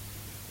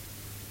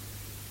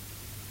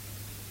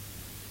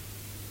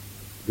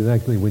 Because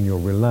actually when you're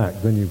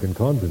relaxed, then you can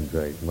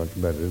concentrate much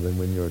better than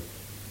when you're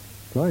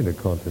trying to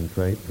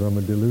concentrate from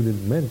a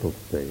deluded mental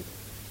state.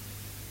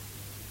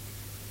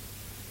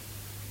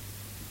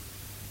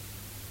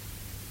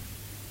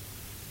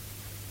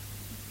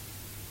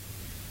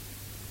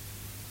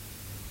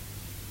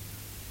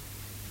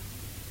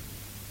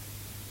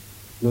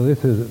 So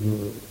this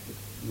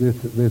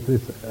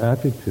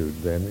attitude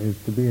then is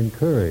to be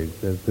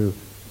encouraged, and to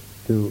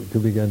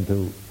begin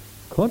to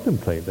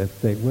contemplate that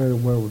state where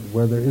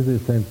there is a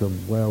sense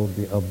of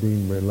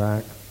being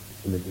relaxed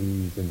and at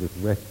ease and just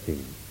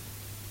resting,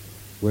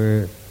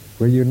 where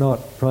you're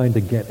not trying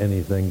to get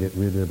anything, get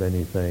rid of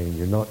anything.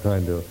 You're not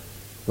trying to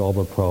solve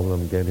a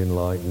problem, get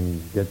enlightened,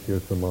 get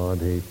your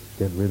samadhi,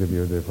 get rid of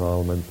your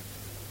defilements,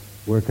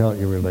 work out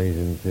your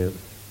relationships.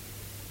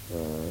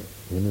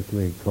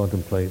 Innocently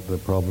contemplate the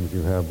problems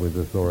you have with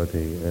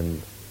authority and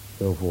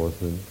so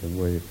forth, and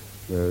where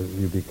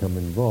you become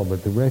involved.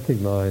 But to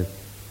recognize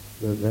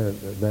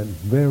that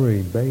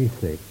very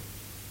basic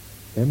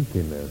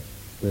emptiness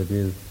that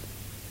is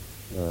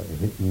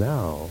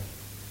now,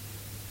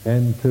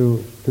 and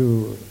to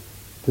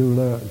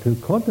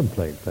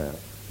contemplate that,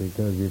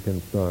 because you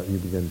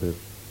begin to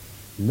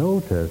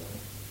notice,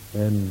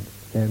 and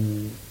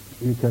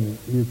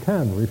you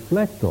can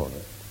reflect on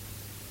it.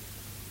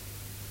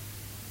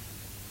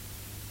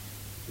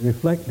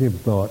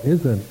 reflective thought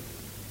isn't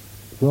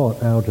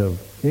thought out of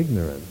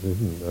ignorance,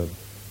 isn't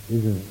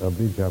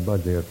avijja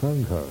bhajya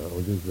sankhara,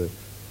 which is the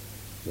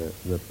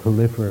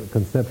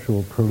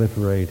conceptual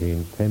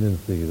proliferating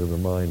tendencies of the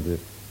mind to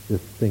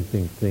just think.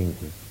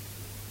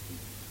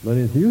 But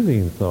it's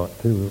using thought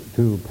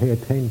to pay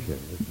attention.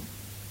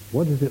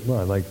 What is it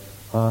like?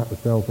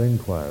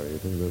 Self-inquiry.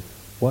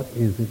 What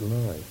is it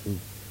like?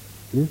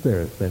 Is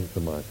there a sense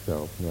of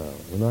myself now?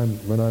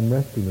 When I'm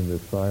resting in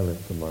this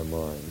silence of my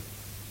mind,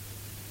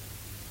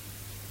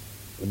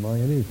 am I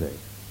anything?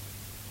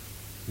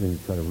 And you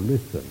kind of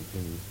listen.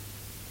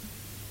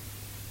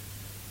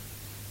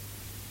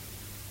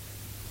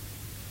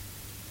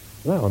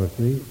 I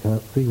honestly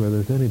can't see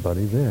whether there's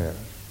anybody there.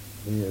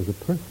 Me as a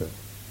person.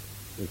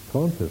 There's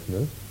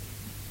consciousness.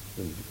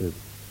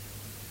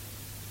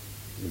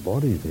 The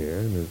body's here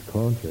and it's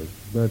conscious,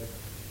 but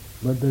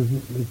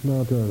there's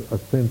not a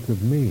sense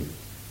of me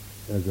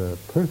as a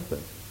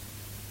person.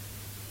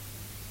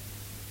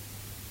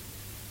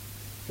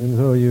 And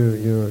so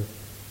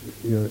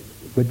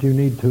but you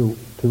need to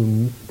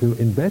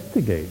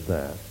investigate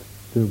that,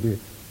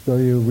 so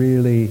you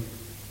really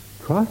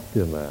trust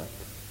in that.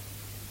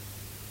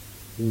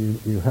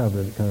 You have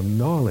a kind of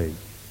knowledge,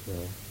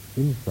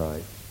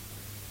 insight,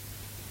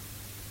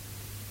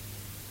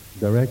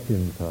 direct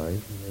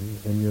insight,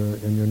 and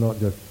you're not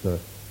just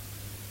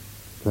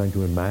trying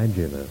to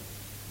imagine a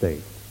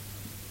state,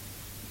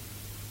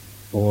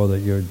 or that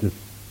you're just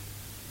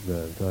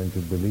trying to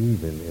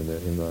believe in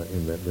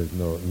that there's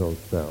no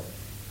self.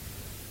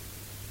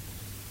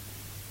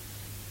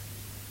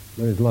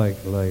 But it's like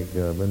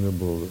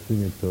Venerable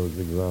Sunyato's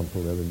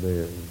example the other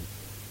day,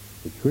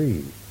 the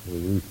tree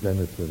with Ruth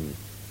Denison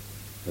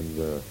and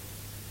the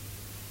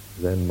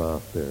Zen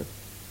master.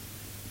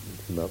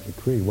 It's about the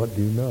tree. What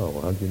do you know?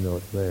 How do you know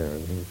it's there?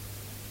 And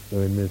so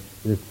in this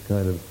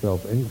kind of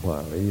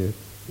self-inquiry,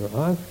 you're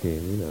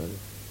asking,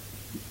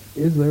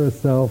 is there a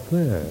self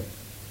there?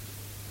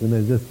 And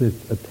there's just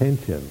this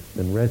attention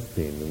and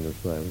resting in the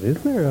silence.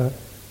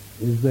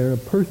 Is there a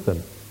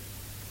person?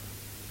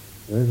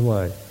 That's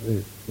why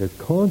there's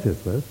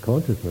consciousness.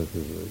 Consciousness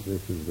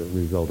this is the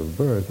result of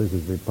birth. This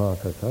is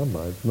vipaka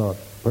karma. It's not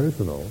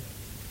personal.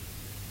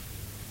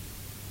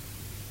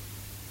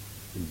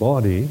 The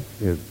body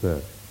is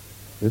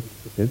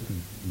it's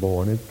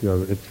born.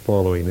 It's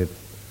following its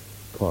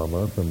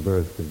karma from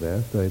birth to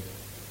death.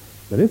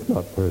 But it's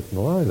not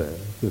personal either.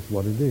 It's just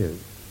what it is.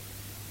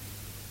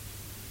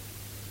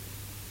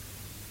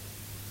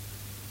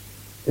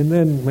 And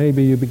then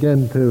maybe you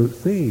begin to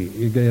see,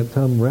 you get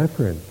some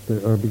reference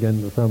or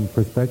begin some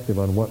perspective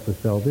on what the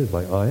self is.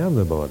 Like, I am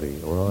the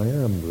body, or I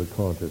am the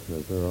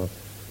consciousness, or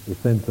the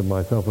sense of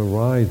myself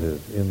arises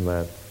in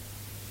that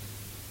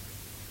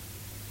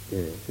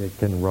it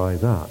can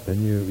rise up.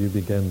 And you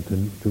begin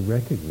to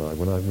recognize,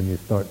 when you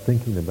start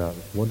thinking about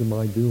what am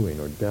I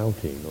doing, or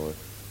doubting, or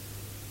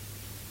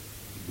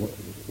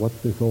what's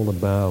this all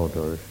about,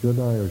 or should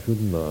I or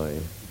shouldn't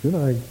I?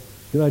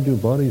 Should I do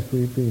body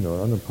sweeping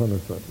or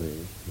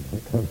anapanasati?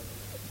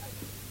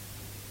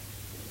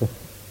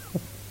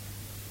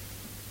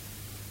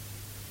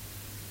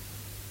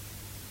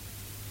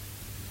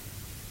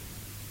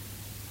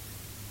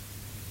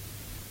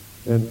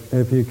 And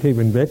if you keep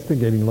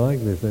investigating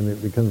like this, then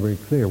it becomes very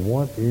clear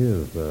what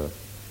is the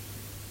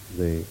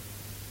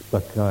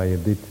sakkaya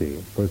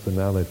ditthi,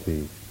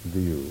 personality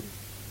view,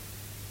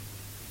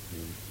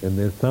 and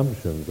the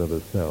assumptions of the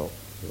self,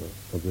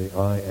 of the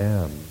I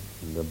am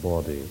in the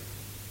body.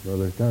 So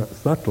there's kind of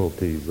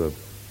subtleties of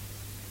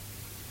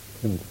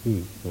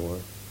conceit or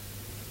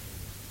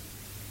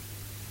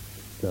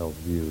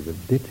self-view, the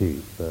ditthi,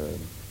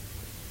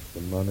 the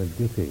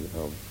manaditti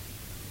of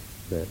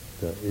that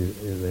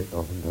is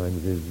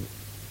oftentimes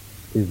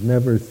is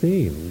never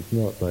seen. It's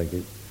not like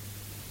it's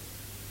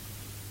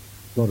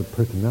not a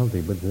personality,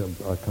 but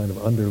a kind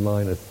of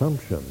underlying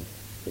assumption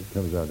that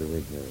comes out of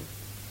ignorance.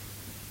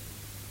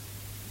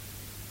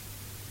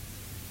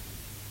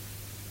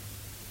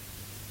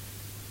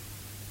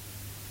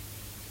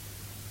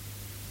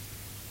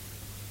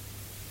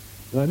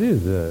 That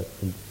is,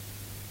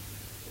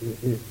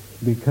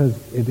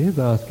 because it is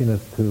asking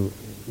us to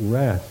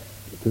rest,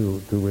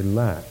 to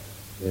relax,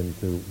 and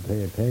to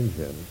pay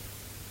attention.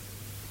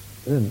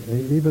 And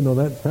even though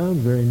that sounds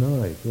very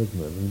nice, doesn't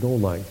it? We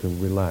don't like to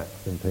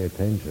relax and pay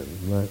attention,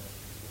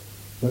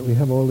 but we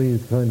have all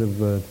these kind of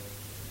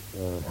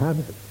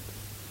habits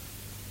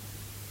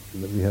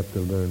that we have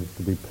to learn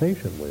to be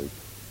patient with,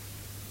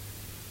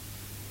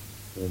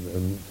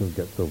 and to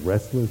get so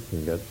restless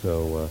and get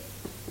so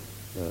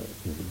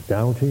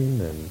doubting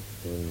and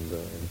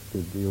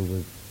to deal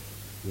with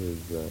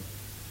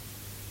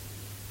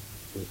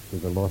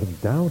a lot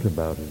of doubt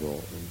about it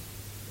all,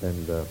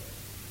 and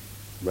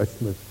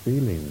restless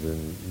feelings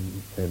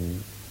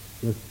and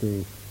just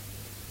the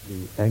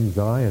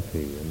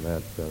anxiety and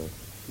that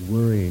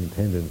worrying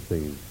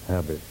tendencies,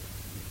 habits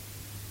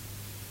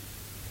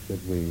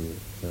that we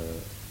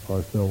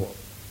are so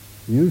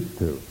used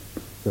to,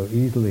 so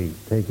easily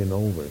taken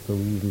over, so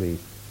easily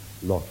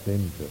locked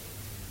into.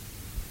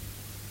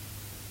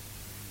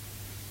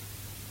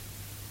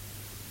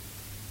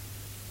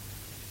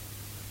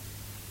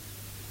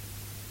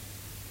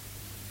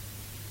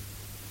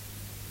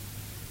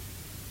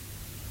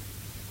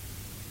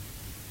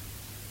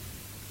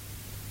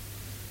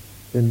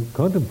 in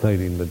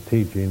contemplating the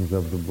teachings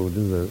of the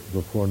Buddha,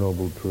 the Four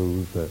Noble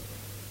Truths,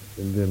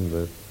 and then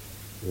this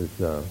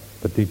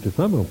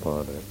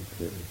Paticcasamuppada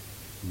is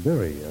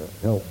very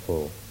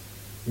helpful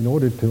in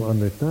order to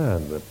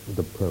understand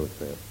the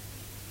process,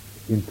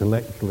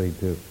 intellectually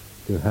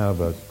to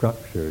have a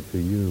structure to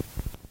use,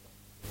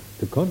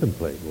 to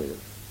contemplate with.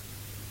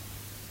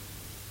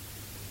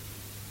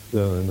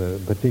 So in the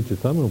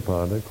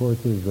Paticcasamuppada, of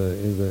course, is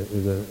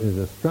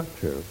a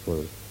structure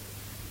for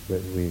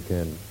that we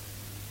can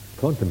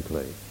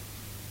contemplate,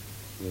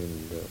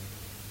 and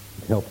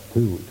it helps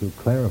to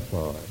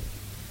clarify,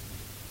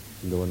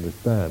 to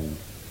understand,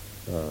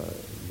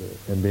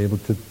 and be able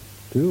to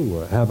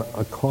have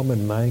a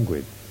common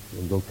language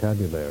and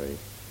vocabulary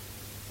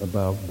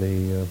about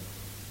the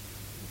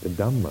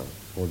Dhamma,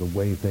 or the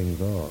way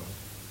things are.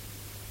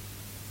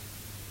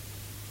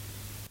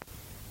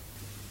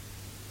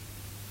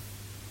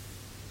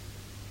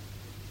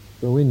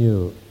 So when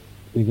you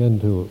begin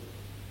to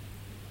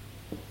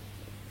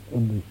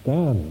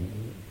understand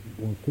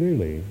more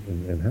clearly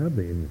and have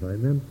the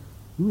insight, then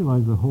you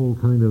realize the whole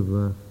kind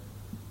of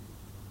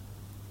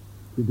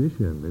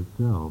tradition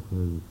itself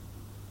is,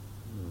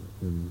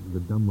 in the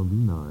Dhamma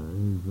Vinaya,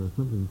 is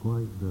something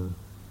quite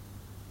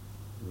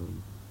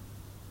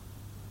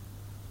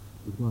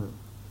it's quite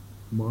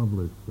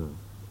marvelous thing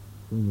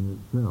in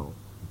itself.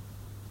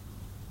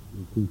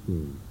 The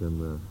teachings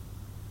and the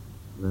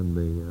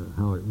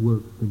how it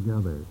works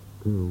together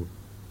to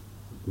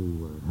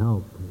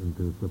help and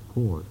to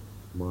support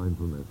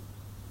mindfulness,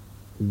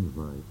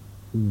 insight,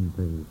 seeing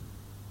things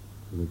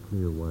in a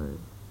clear way.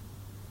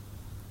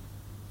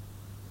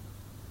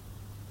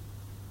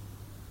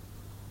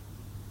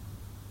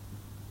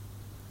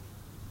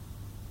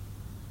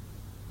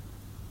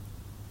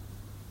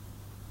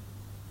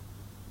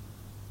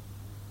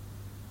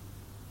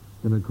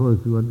 And of course,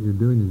 what you're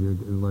doing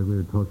is, like we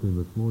were talking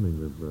this morning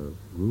with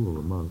Guru,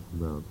 a monk,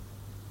 about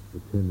the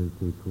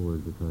tendency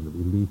towards a kind of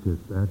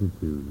elitist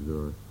attitudes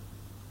or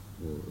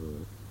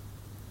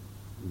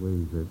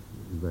ways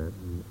that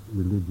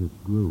religious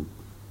groups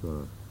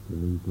can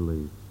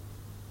easily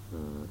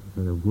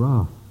kind of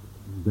grasp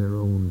their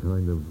own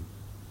kind of,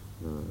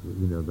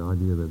 the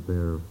idea that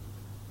they're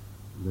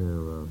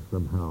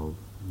somehow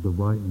the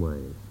right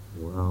way,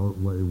 or our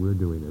way we're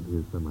doing it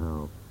is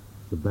somehow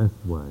the best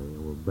way,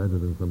 or better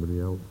than somebody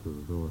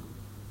else's,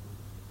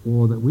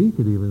 or that we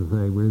could even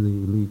say we're the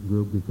elite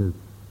group because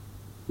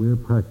we're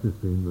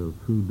practicing the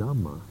true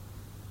Dhamma,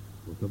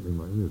 or something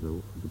like this,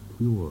 or the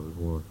pure,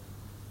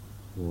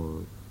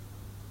 or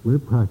we're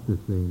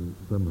practicing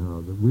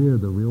somehow that we're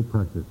the real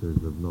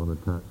practitioners of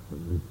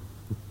non-attachment.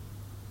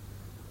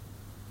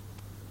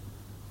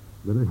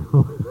 But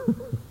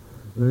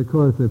of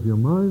course, if you're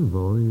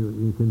mindful,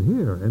 you can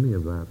hear any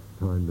of that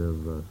kind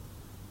of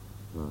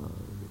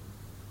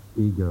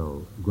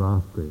ego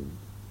grasping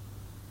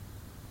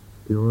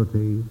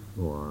purity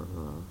or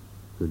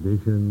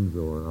traditions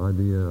or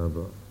idea of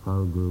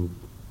our group.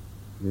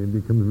 It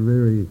becomes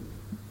very,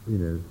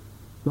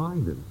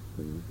 strident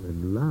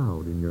and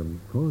loud in your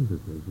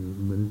consciousness.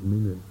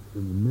 The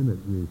minute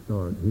you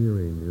start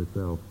hearing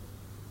yourself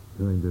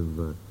kind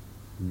of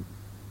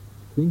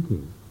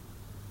thinking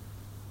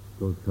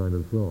those kind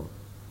of thoughts.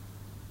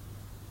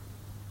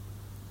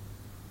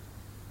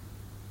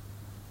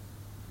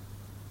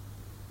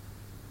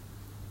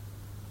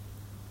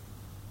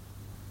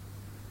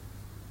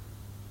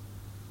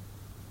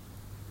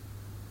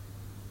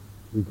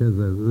 Because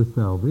the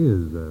self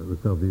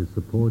is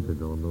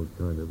supported on those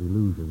kind of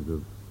illusions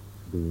of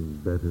being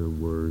better,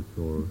 worse,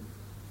 or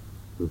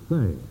the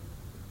same.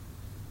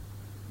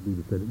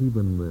 Buddha said,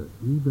 even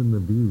the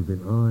view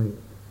that I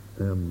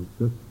am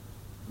just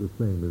the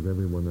same as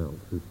everyone else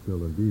is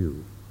still a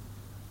view.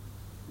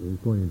 And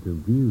pointing to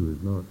view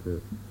is not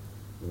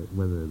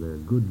whether they're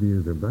good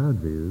views or bad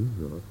views,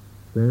 or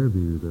fair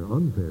views or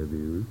unfair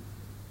views,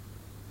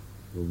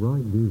 or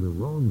right views or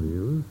wrong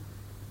views.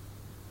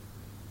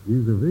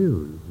 Views are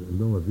views, and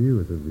though a view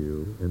is a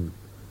view, and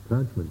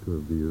attachment to a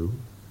view,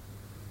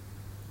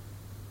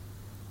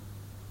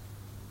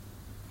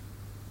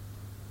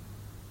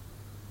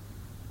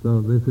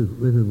 so this is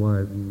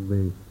why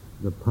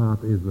the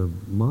path is of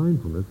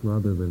mindfulness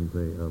rather than,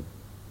 say, of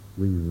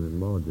reason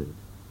and logic.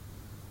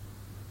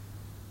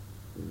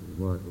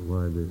 Why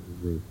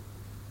the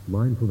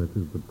mindfulness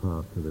is the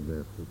path to the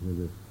depth.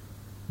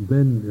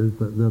 Then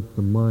that's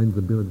the mind's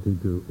ability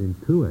to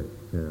intuit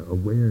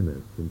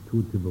awareness,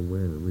 intuitive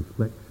awareness,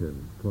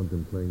 reflection,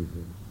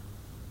 contemplation,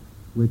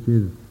 which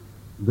is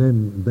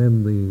then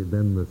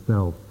the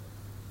self,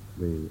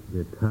 the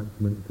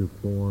attachment to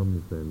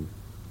forms and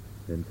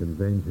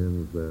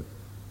conventions, the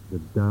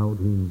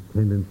doubting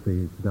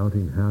tendencies,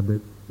 doubting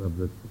habits of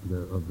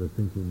the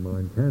thinking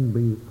mind can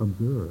be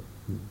observed.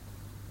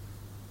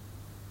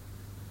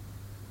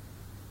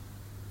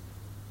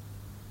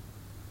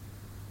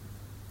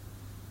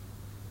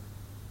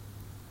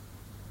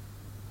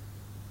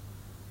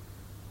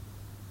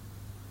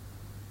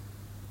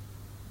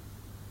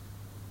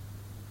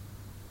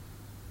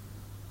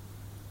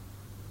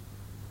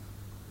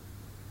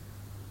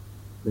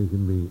 They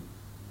can be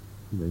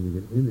you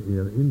get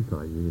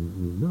insight.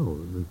 You know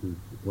this is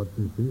what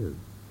this is.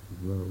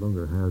 It no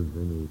longer has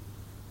any.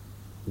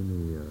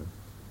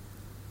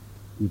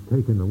 You've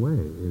taken away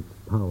its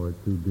power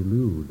to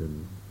delude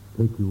and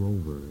take you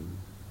over and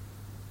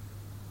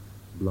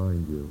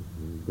blind you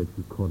and get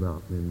you caught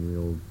up in the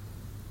old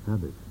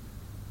habits.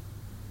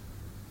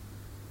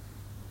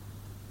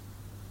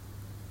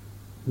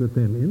 But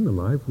then in the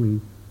life we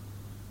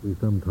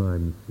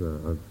sometimes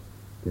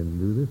can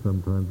do this,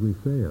 sometimes we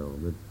fail,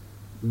 but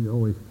we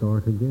always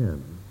start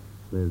again.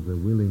 There's a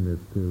willingness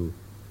to,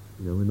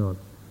 we're not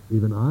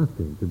even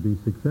asking to be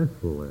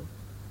successful at.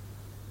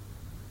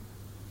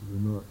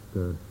 We're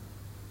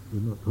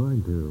not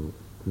trying to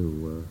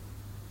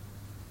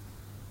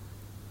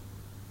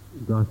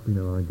grasping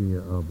an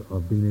idea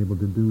of being able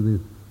to do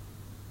this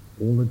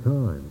all the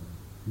time.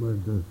 We're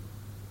just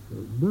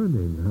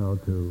learning how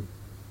to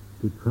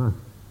trust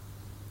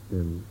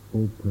and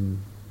open,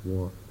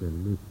 watch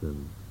and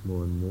listen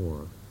more and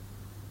more.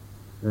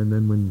 And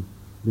then when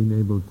being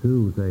able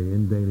to, say,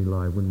 in daily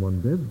life, when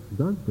one does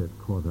get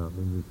caught up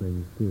in the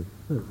things, to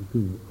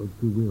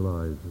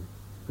realize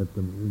that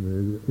there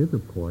is a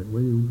point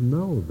where you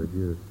know that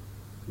you're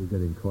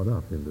getting caught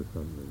up into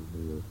something.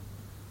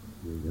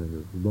 You're kind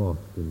of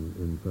lost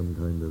in some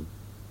kind of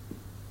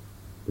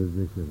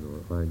position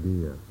or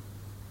idea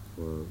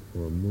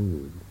or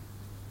mood.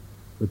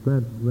 But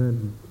there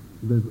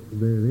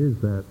is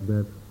that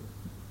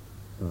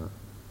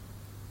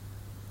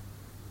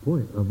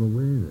point of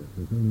awareness.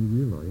 It's only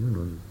you realize,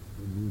 I'm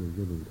really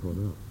getting caught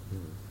up.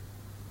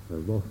 Yeah.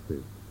 I've lost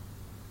it.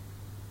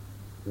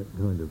 That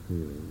kind of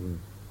feeling. Yeah.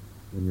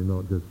 And you're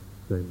not just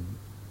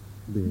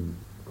being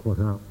caught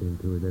up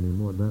into it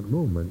anymore. At that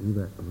moment,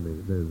 you're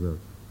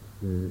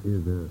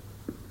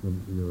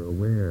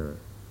aware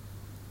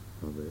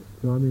of it.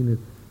 So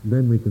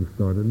then we can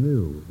start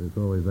anew. It's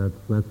always that's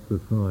the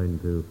sign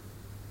to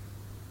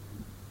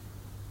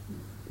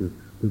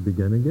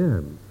begin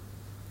again.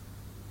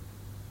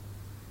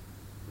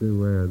 To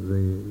where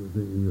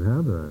you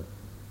have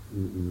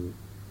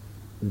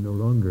you're no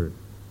longer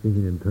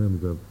thinking in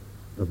terms of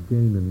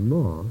gain and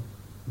loss,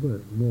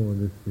 but more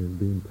this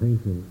being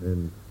patient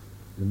and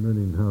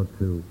learning how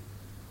to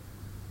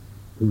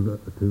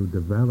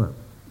develop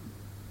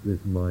this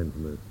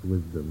mindfulness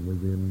wisdom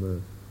within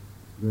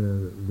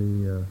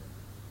the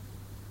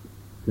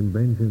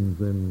conventions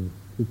and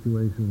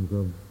situations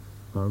of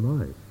our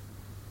life,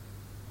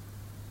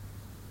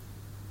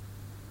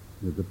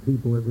 with the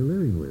people that we're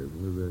living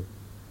with the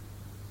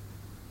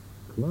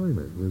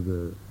climate, with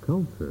the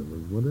culture,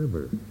 with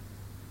whatever.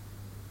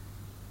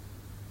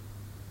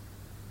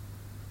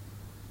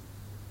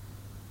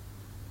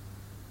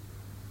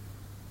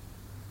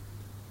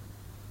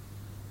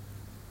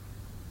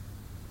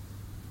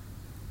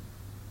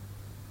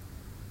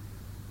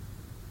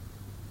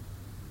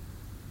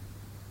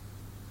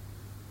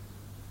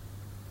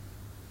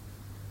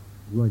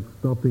 Like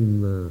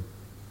stopping the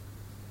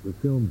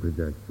film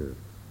projector.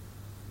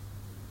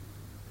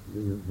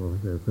 Well,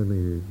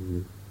 suddenly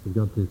you've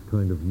got this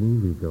kind of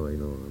movie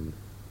going on.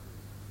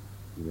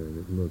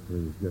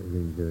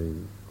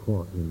 Getting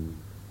caught in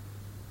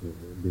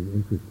being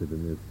interested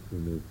in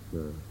this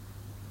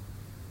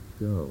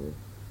show.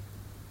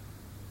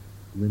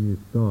 And then you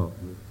stop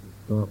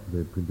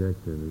the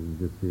projector, and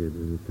you just see it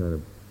as kind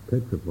of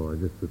petrified,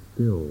 just a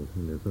still.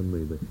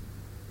 Suddenly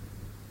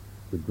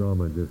the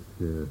drama just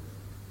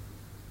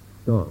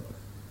stops,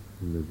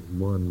 and there's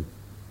one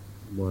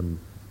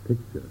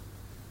picture.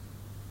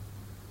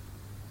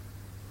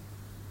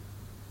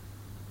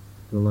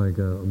 So like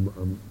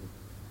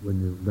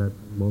when that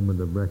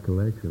moment of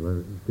recollection,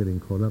 like getting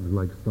caught up, is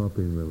like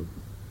stopping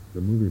the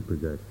movie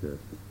projector.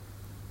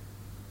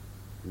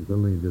 And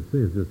suddenly you just see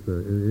it's just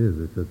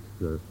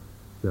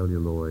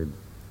celluloid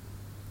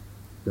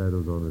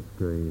shadows on a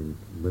screen.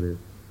 But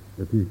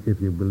if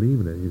you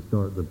believe in it, you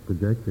start the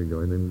projector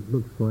going, and it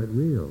looks quite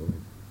real.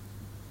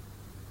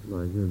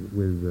 Like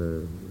with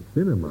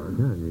cinema,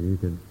 can't you?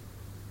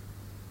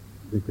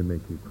 It can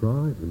make you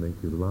cry, it can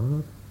make you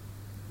laugh, it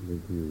can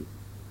make you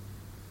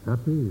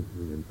happy, it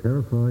can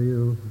terrify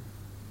you, it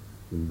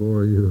can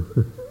bore you.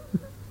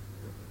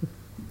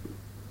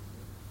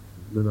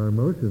 Then our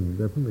emotions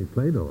definitely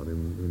played on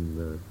in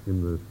the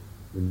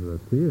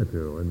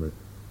theater or on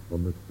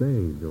the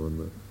stage or in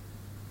the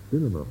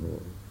cinema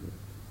hall.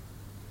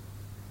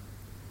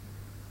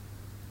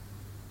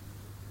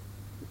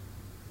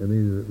 And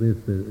this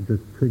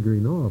just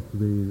triggering off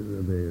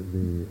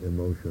the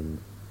emotions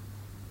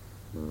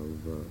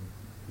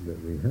that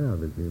we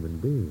have as human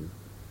beings.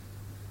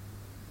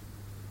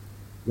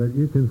 That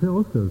you can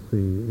also see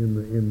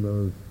in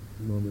those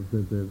moments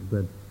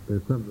that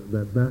there's something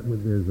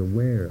there's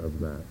aware of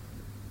that.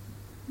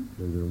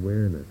 There's an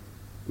awareness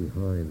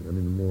behind. The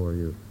more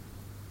you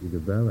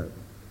develop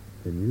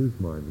and use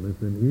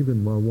mindfulness, and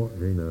even while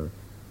watching a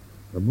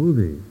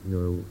movie,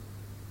 you're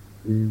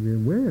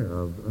aware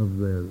of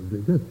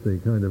just the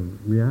kind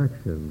of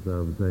reactions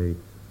of say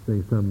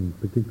some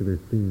particular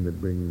scene that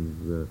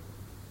brings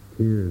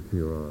tears to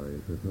your eyes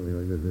or something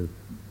like this.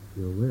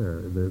 You're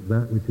aware,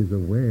 that which is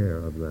aware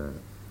of that,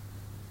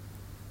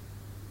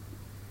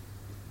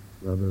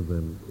 rather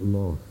than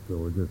lost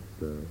or just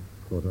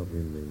caught up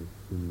in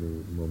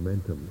the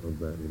momentum of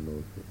that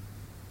emotion.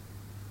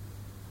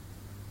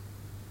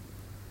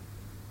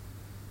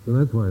 So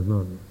that's why it's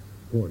not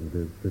important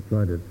to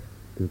try to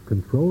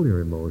control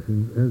your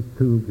emotions, as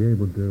to be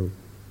able to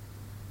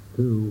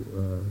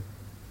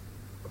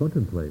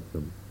contemplate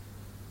them,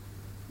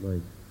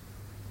 like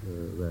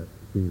that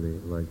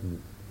feeling, like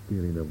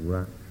feeling of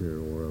rapture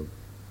or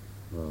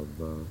of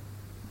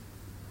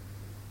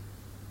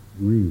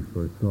grief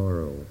or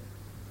sorrow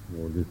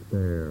or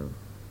despair,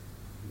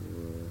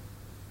 or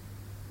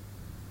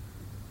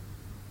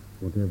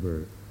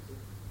whatever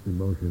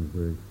emotions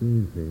we're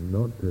experiencing,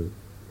 not to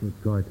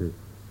try to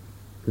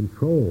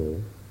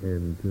control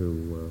and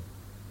to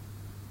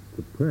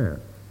suppress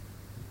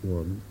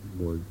or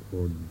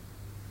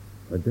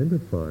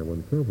identify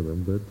oneself with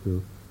them, but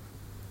to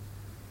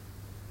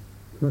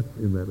trust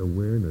in that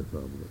awareness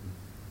of them.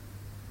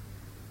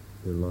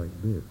 They're like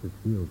this, it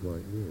feels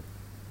like this.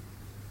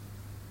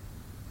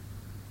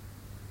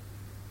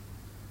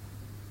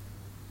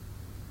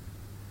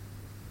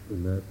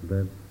 And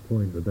that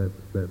point, that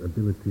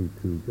ability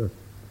to just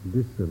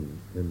listen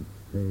and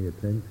pay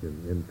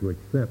attention and to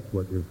accept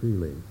what you're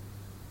feeling,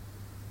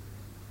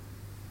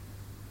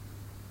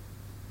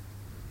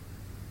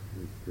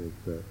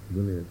 it's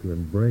willing to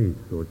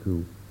embrace or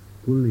to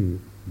fully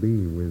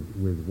be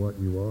with what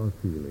you are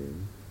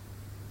feeling,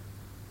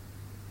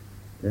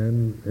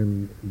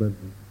 but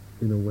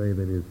in a way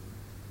that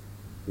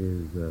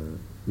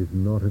is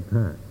not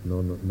attacked,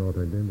 not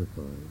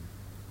identifying.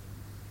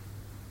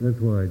 That's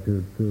why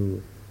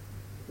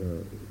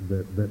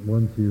that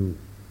once you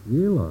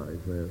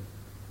realize that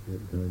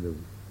kind of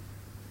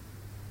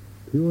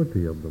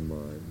purity of the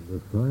mind, the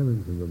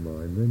silence of the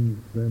mind,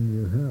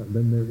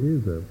 then there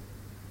is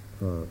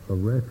a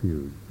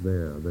refuge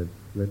there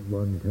that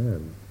one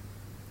can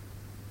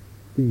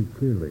see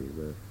clearly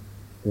that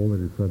all that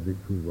is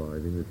subject to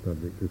arising is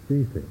subject to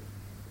ceasing.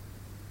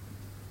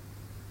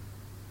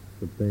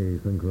 Sape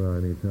sankhara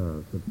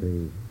anicca,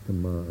 sape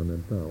dhamma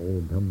anatta.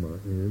 All dhamma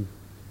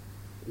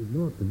is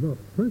not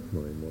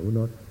personal anymore. We're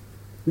not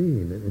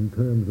seen in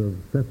terms of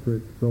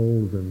separate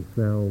souls and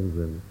selves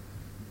and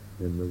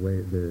in the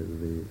way the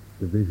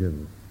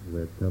divisions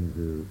that come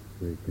to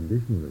the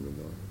conditioning of the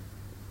mind.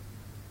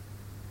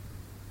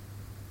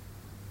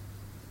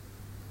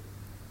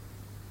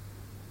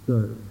 So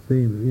it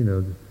seems,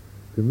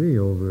 to me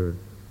over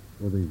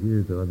all these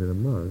years that I've been a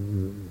monk,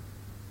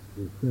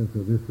 the sense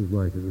that this is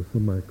like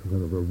some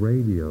kind of a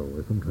radio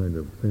or some kind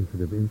of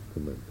sensitive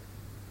instrument.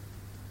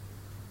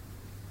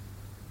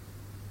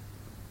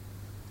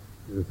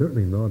 It's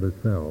certainly not a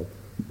self.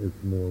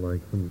 It's more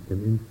like an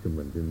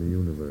instrument in the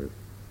universe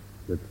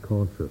that's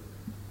conscious,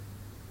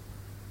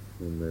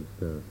 and that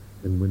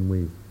and when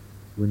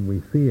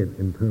we see it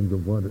in terms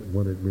of what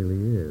it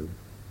really is,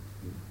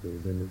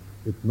 then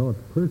it's not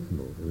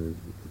personal.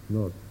 It's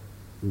not.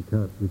 We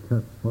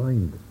can't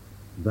find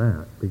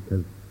that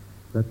because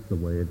that's the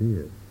way it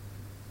is.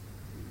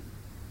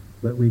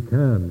 But we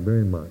can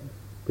very much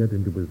get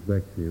into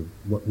perspective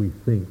what we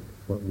think,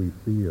 what we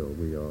feel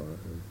we are.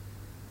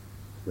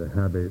 The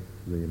habits,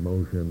 the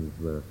emotions,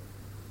 the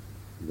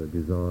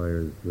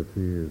desires, the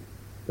fears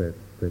that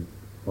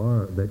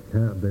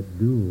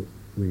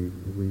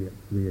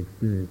we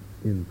experience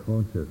through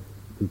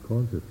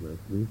consciousness.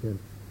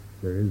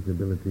 There is the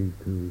ability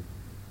to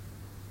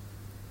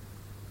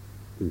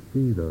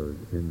see those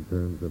in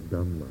terms of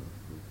Dhamma,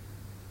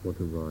 what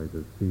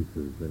arises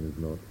ceases and is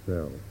not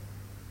self.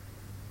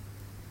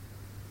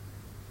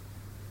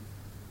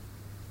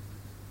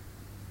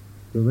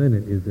 So then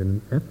it is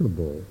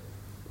ineffable.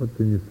 What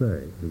can you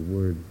say? The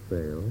words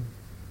fail.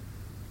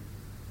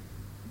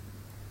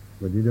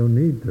 But you don't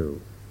need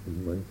to.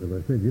 As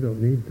I said, you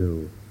don't need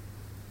to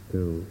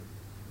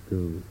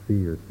see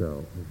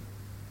yourself.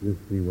 Just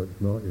see what's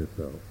not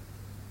yourself.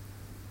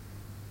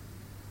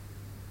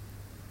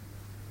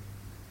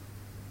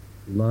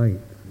 Light,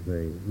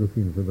 say,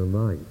 looking for the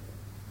light.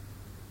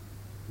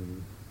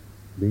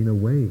 Being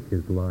awake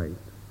is light.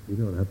 You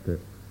don't have to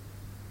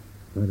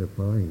try to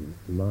find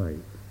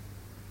light.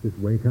 Just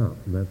wake up,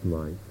 and that's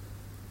light.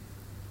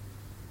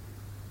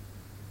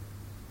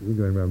 You're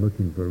going around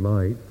looking for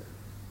light.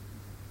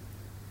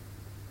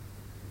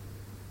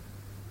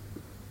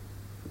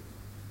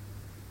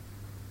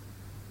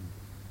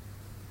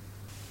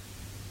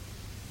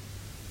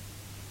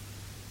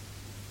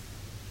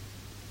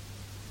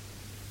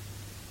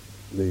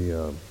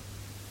 The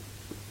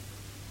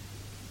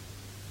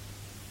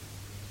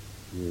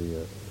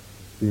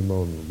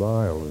Simone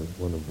Weil,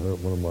 one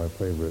of my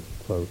favorite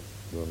quotes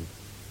from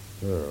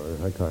her.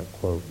 I can't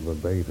quote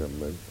verbatim,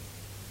 but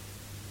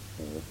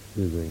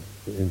she's an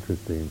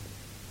interesting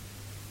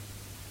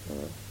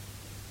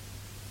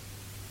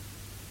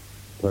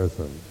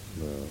person.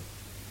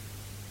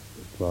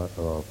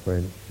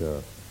 French.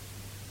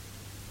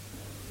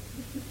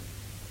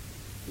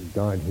 He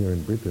died here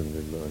in Britain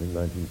in I think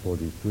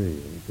 1943.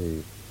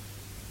 And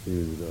she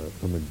was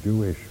from a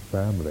Jewish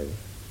family,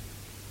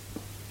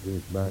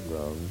 Jewish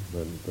background,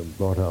 but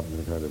brought up in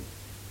a kind of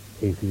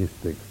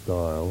atheistic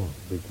style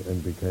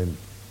and became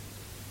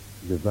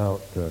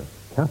devout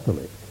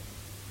Catholic.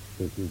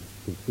 So he's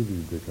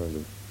considered a kind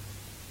of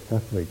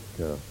Catholic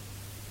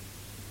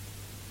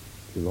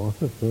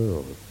philosopher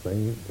or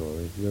saint,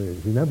 or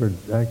he never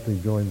actually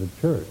joined the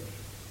church.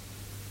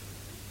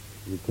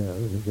 I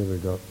don't think he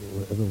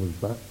ever was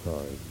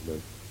baptized,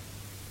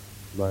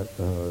 but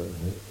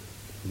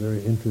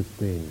very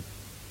interesting,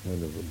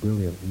 kind of a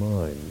brilliant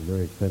mind,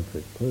 very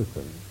eccentric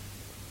person.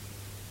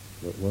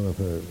 But one of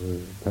her,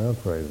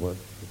 paraphrase what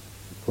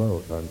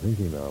quote I'm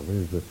thinking of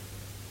is that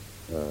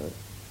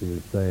she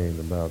was saying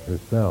about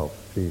herself,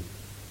 she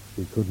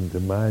couldn't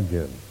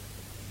imagine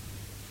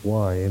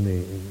why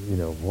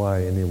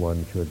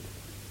anyone should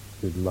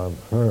love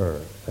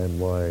her, and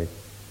why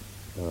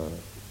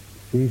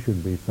she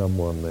should be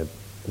someone that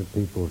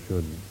people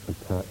should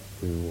attach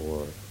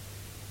to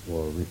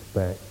or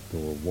respect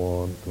or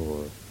want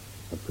or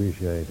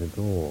appreciate at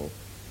all.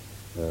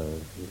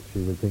 She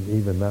would think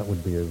even that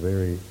would be a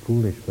very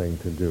foolish thing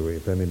to do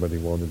if anybody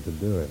wanted to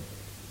do it.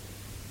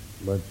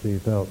 But she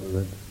felt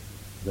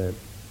that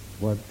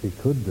what she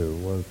could do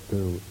was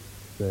to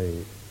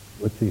say,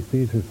 what she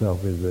sees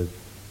herself is that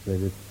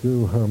it's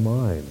through her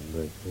mind,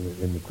 that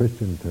in the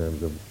Christian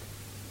terms,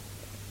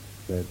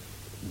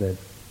 that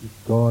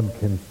God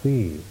can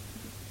see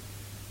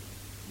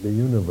the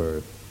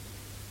universe,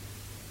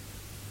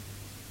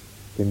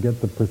 can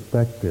get the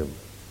perspective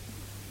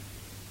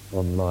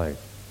on life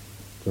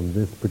from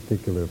this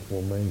particular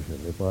formation,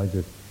 if I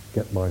just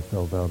get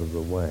myself out of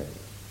the way.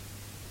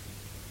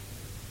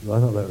 I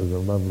thought that was a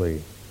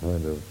lovely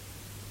kind of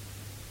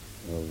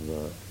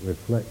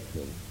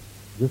reflection.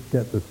 Just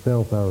get the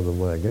self out of the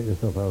way, get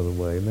yourself out of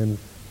the way, and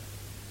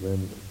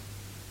then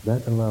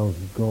that allows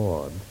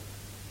God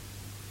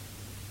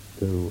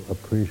to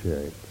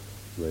appreciate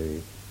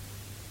to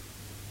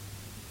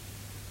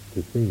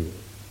see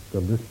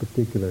from this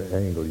particular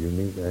angle,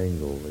 unique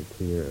angle that's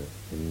here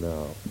and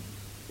now,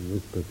 from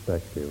this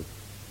perspective.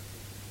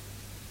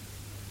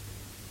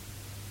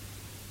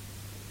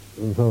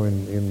 And so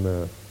in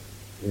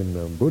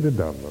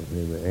Buddhism,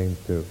 it aims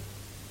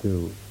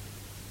to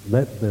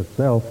let the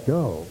self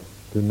go,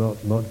 to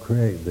not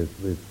create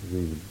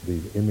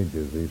these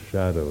images, these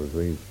shadows,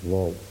 these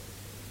false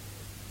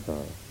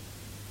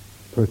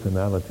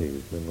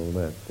personalities and all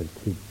that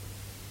keep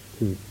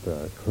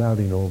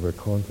clouding over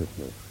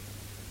consciousness,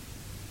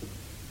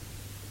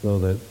 so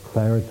that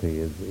clarity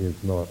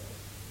is not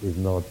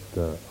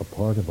a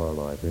part of our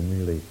life. We're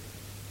merely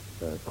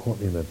caught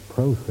in a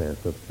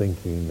process of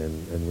thinking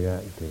and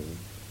reacting,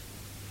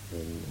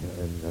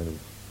 and kind of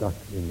stuck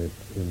in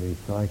these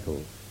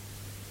cycles.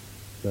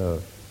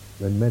 So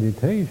then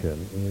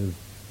meditation is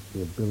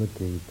the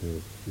ability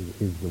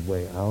is the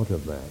way out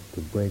of that,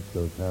 to break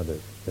those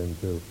habits and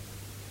to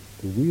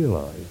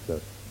realize the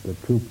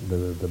truth,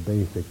 the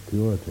basic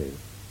purity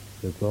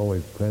that's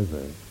always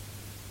present,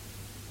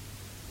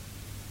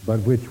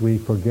 but which we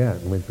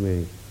forget, which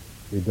we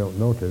don't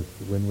notice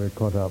when we're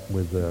caught up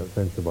with the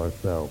sense of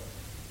ourself,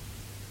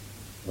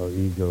 our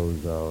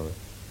egos, our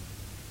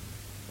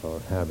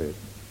habits,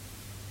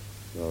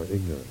 our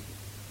ignorance.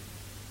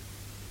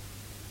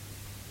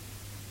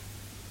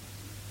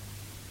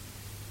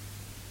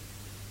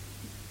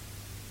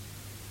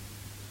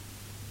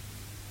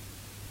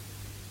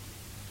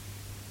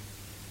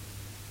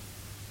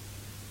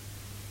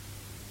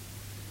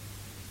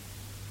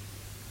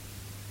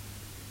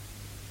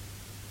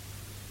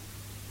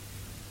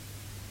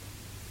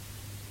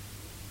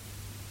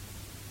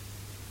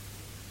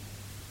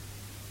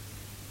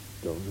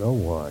 Don't know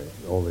why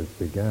all this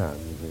began.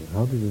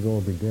 How did it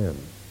all begin?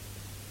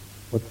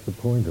 What's the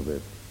point of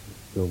it?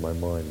 Still my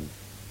mind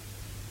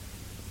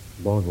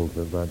boggles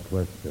at that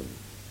question.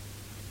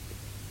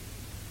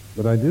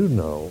 But I do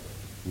know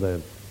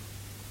that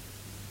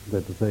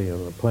to say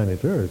on the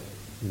planet Earth,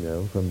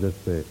 from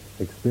just the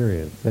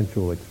experience,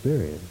 sensual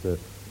experience, the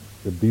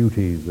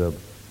beauties of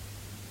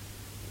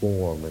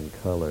form and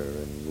color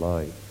and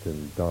light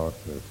and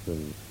darkness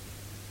and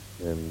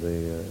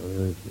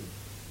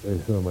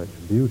there's so much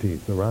beauty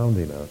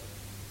surrounding us.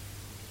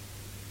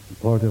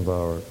 Part of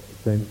our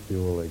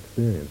sensual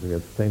experience, we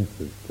have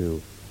senses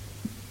to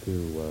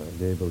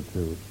be able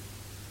to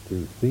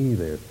see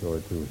this or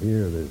to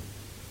hear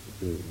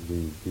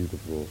these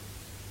beautiful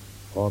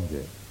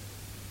objects.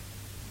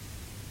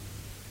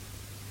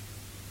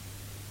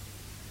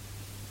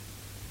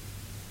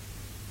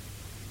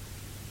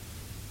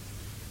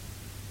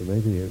 So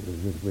maybe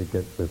if we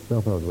get the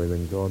self out of the way,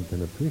 then God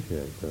can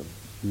appreciate the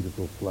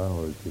beautiful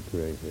flowers He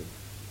created.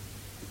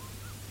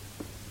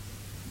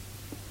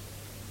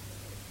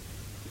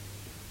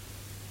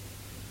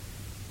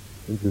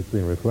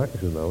 Interesting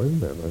reflection, though,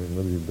 isn't it? I mean,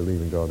 whether you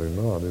believe in God or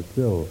not, it's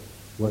still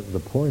what the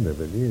point of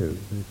it is,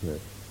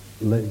 isn't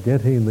it?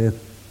 Getting this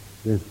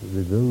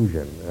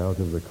illusion out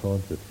of the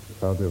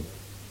consciousness,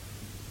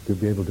 to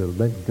be able to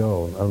let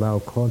go and allow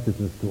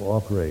consciousness to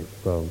operate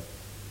from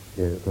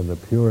the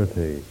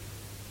purity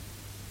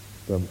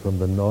from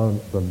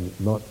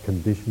not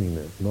conditioning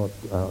it, not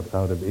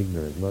out of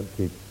ignorance, not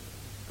keep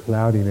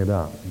clouding it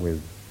up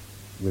with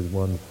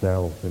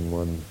oneself and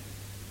one's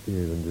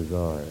fears and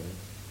desires,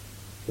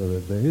 so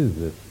that there is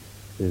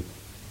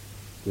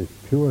this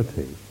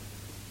purity,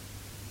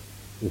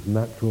 this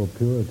natural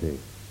purity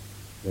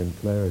and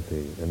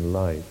clarity and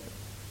light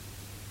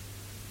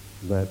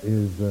that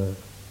is,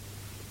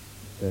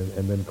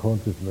 and then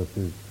consciousness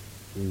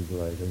is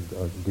like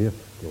a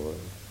gift, or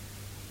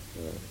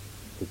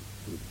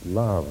it's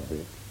love,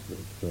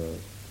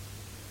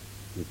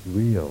 it's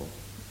real.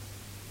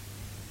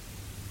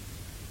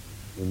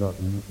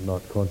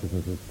 Not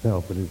consciousness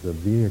itself, but it's a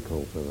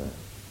vehicle for that.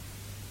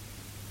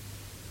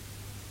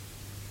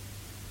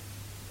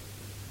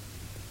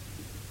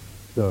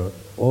 So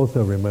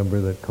also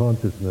remember that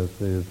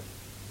consciousness is,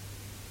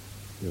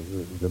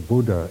 the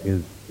Buddha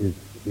is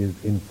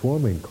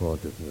informing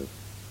consciousness,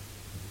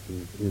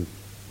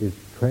 is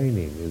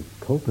training, is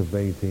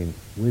cultivating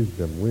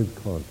wisdom with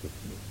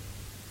consciousness.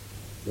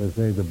 Let's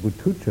say the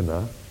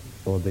Buddhuchana,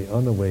 or the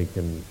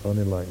unawakened,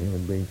 unenlightened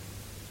human being,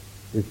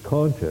 is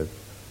conscious,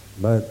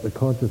 but the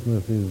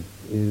consciousness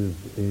is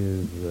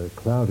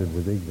clouded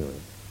with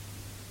ignorance.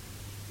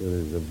 So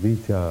there's a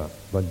vicca,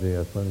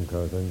 bhajjaya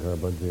sankhara, sankhara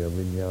bhajjaya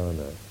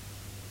vijnana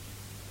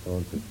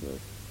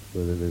consciousness.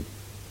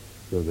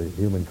 So the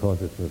human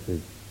consciousness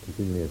is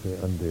continuously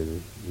under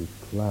this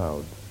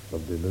cloud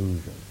of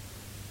delusion.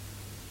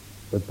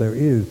 But there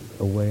is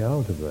a way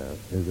out of that,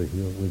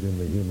 within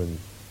the human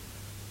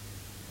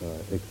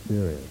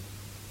experience.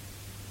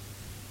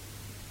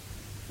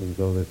 And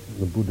so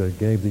the Buddha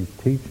gave these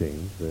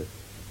teachings. These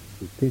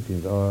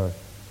teachings are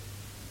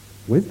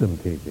wisdom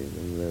teachings,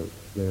 and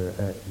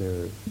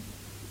they're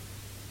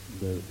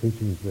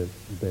teachings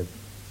that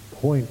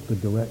point the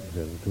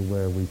direction to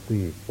where we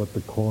see what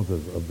the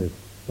causes of this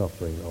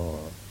suffering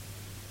are,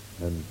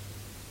 and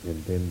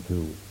then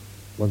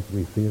once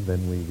we see it,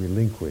 then we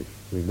relinquish,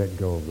 we let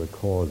go of the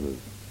causes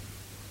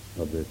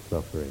of this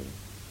suffering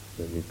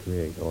that we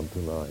create onto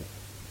life.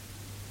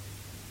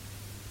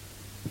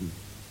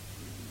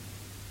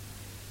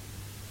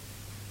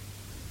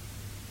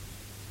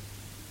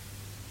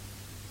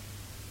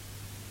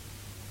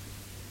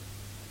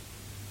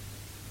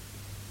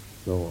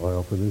 So I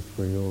offer this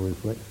for your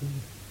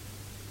reflection.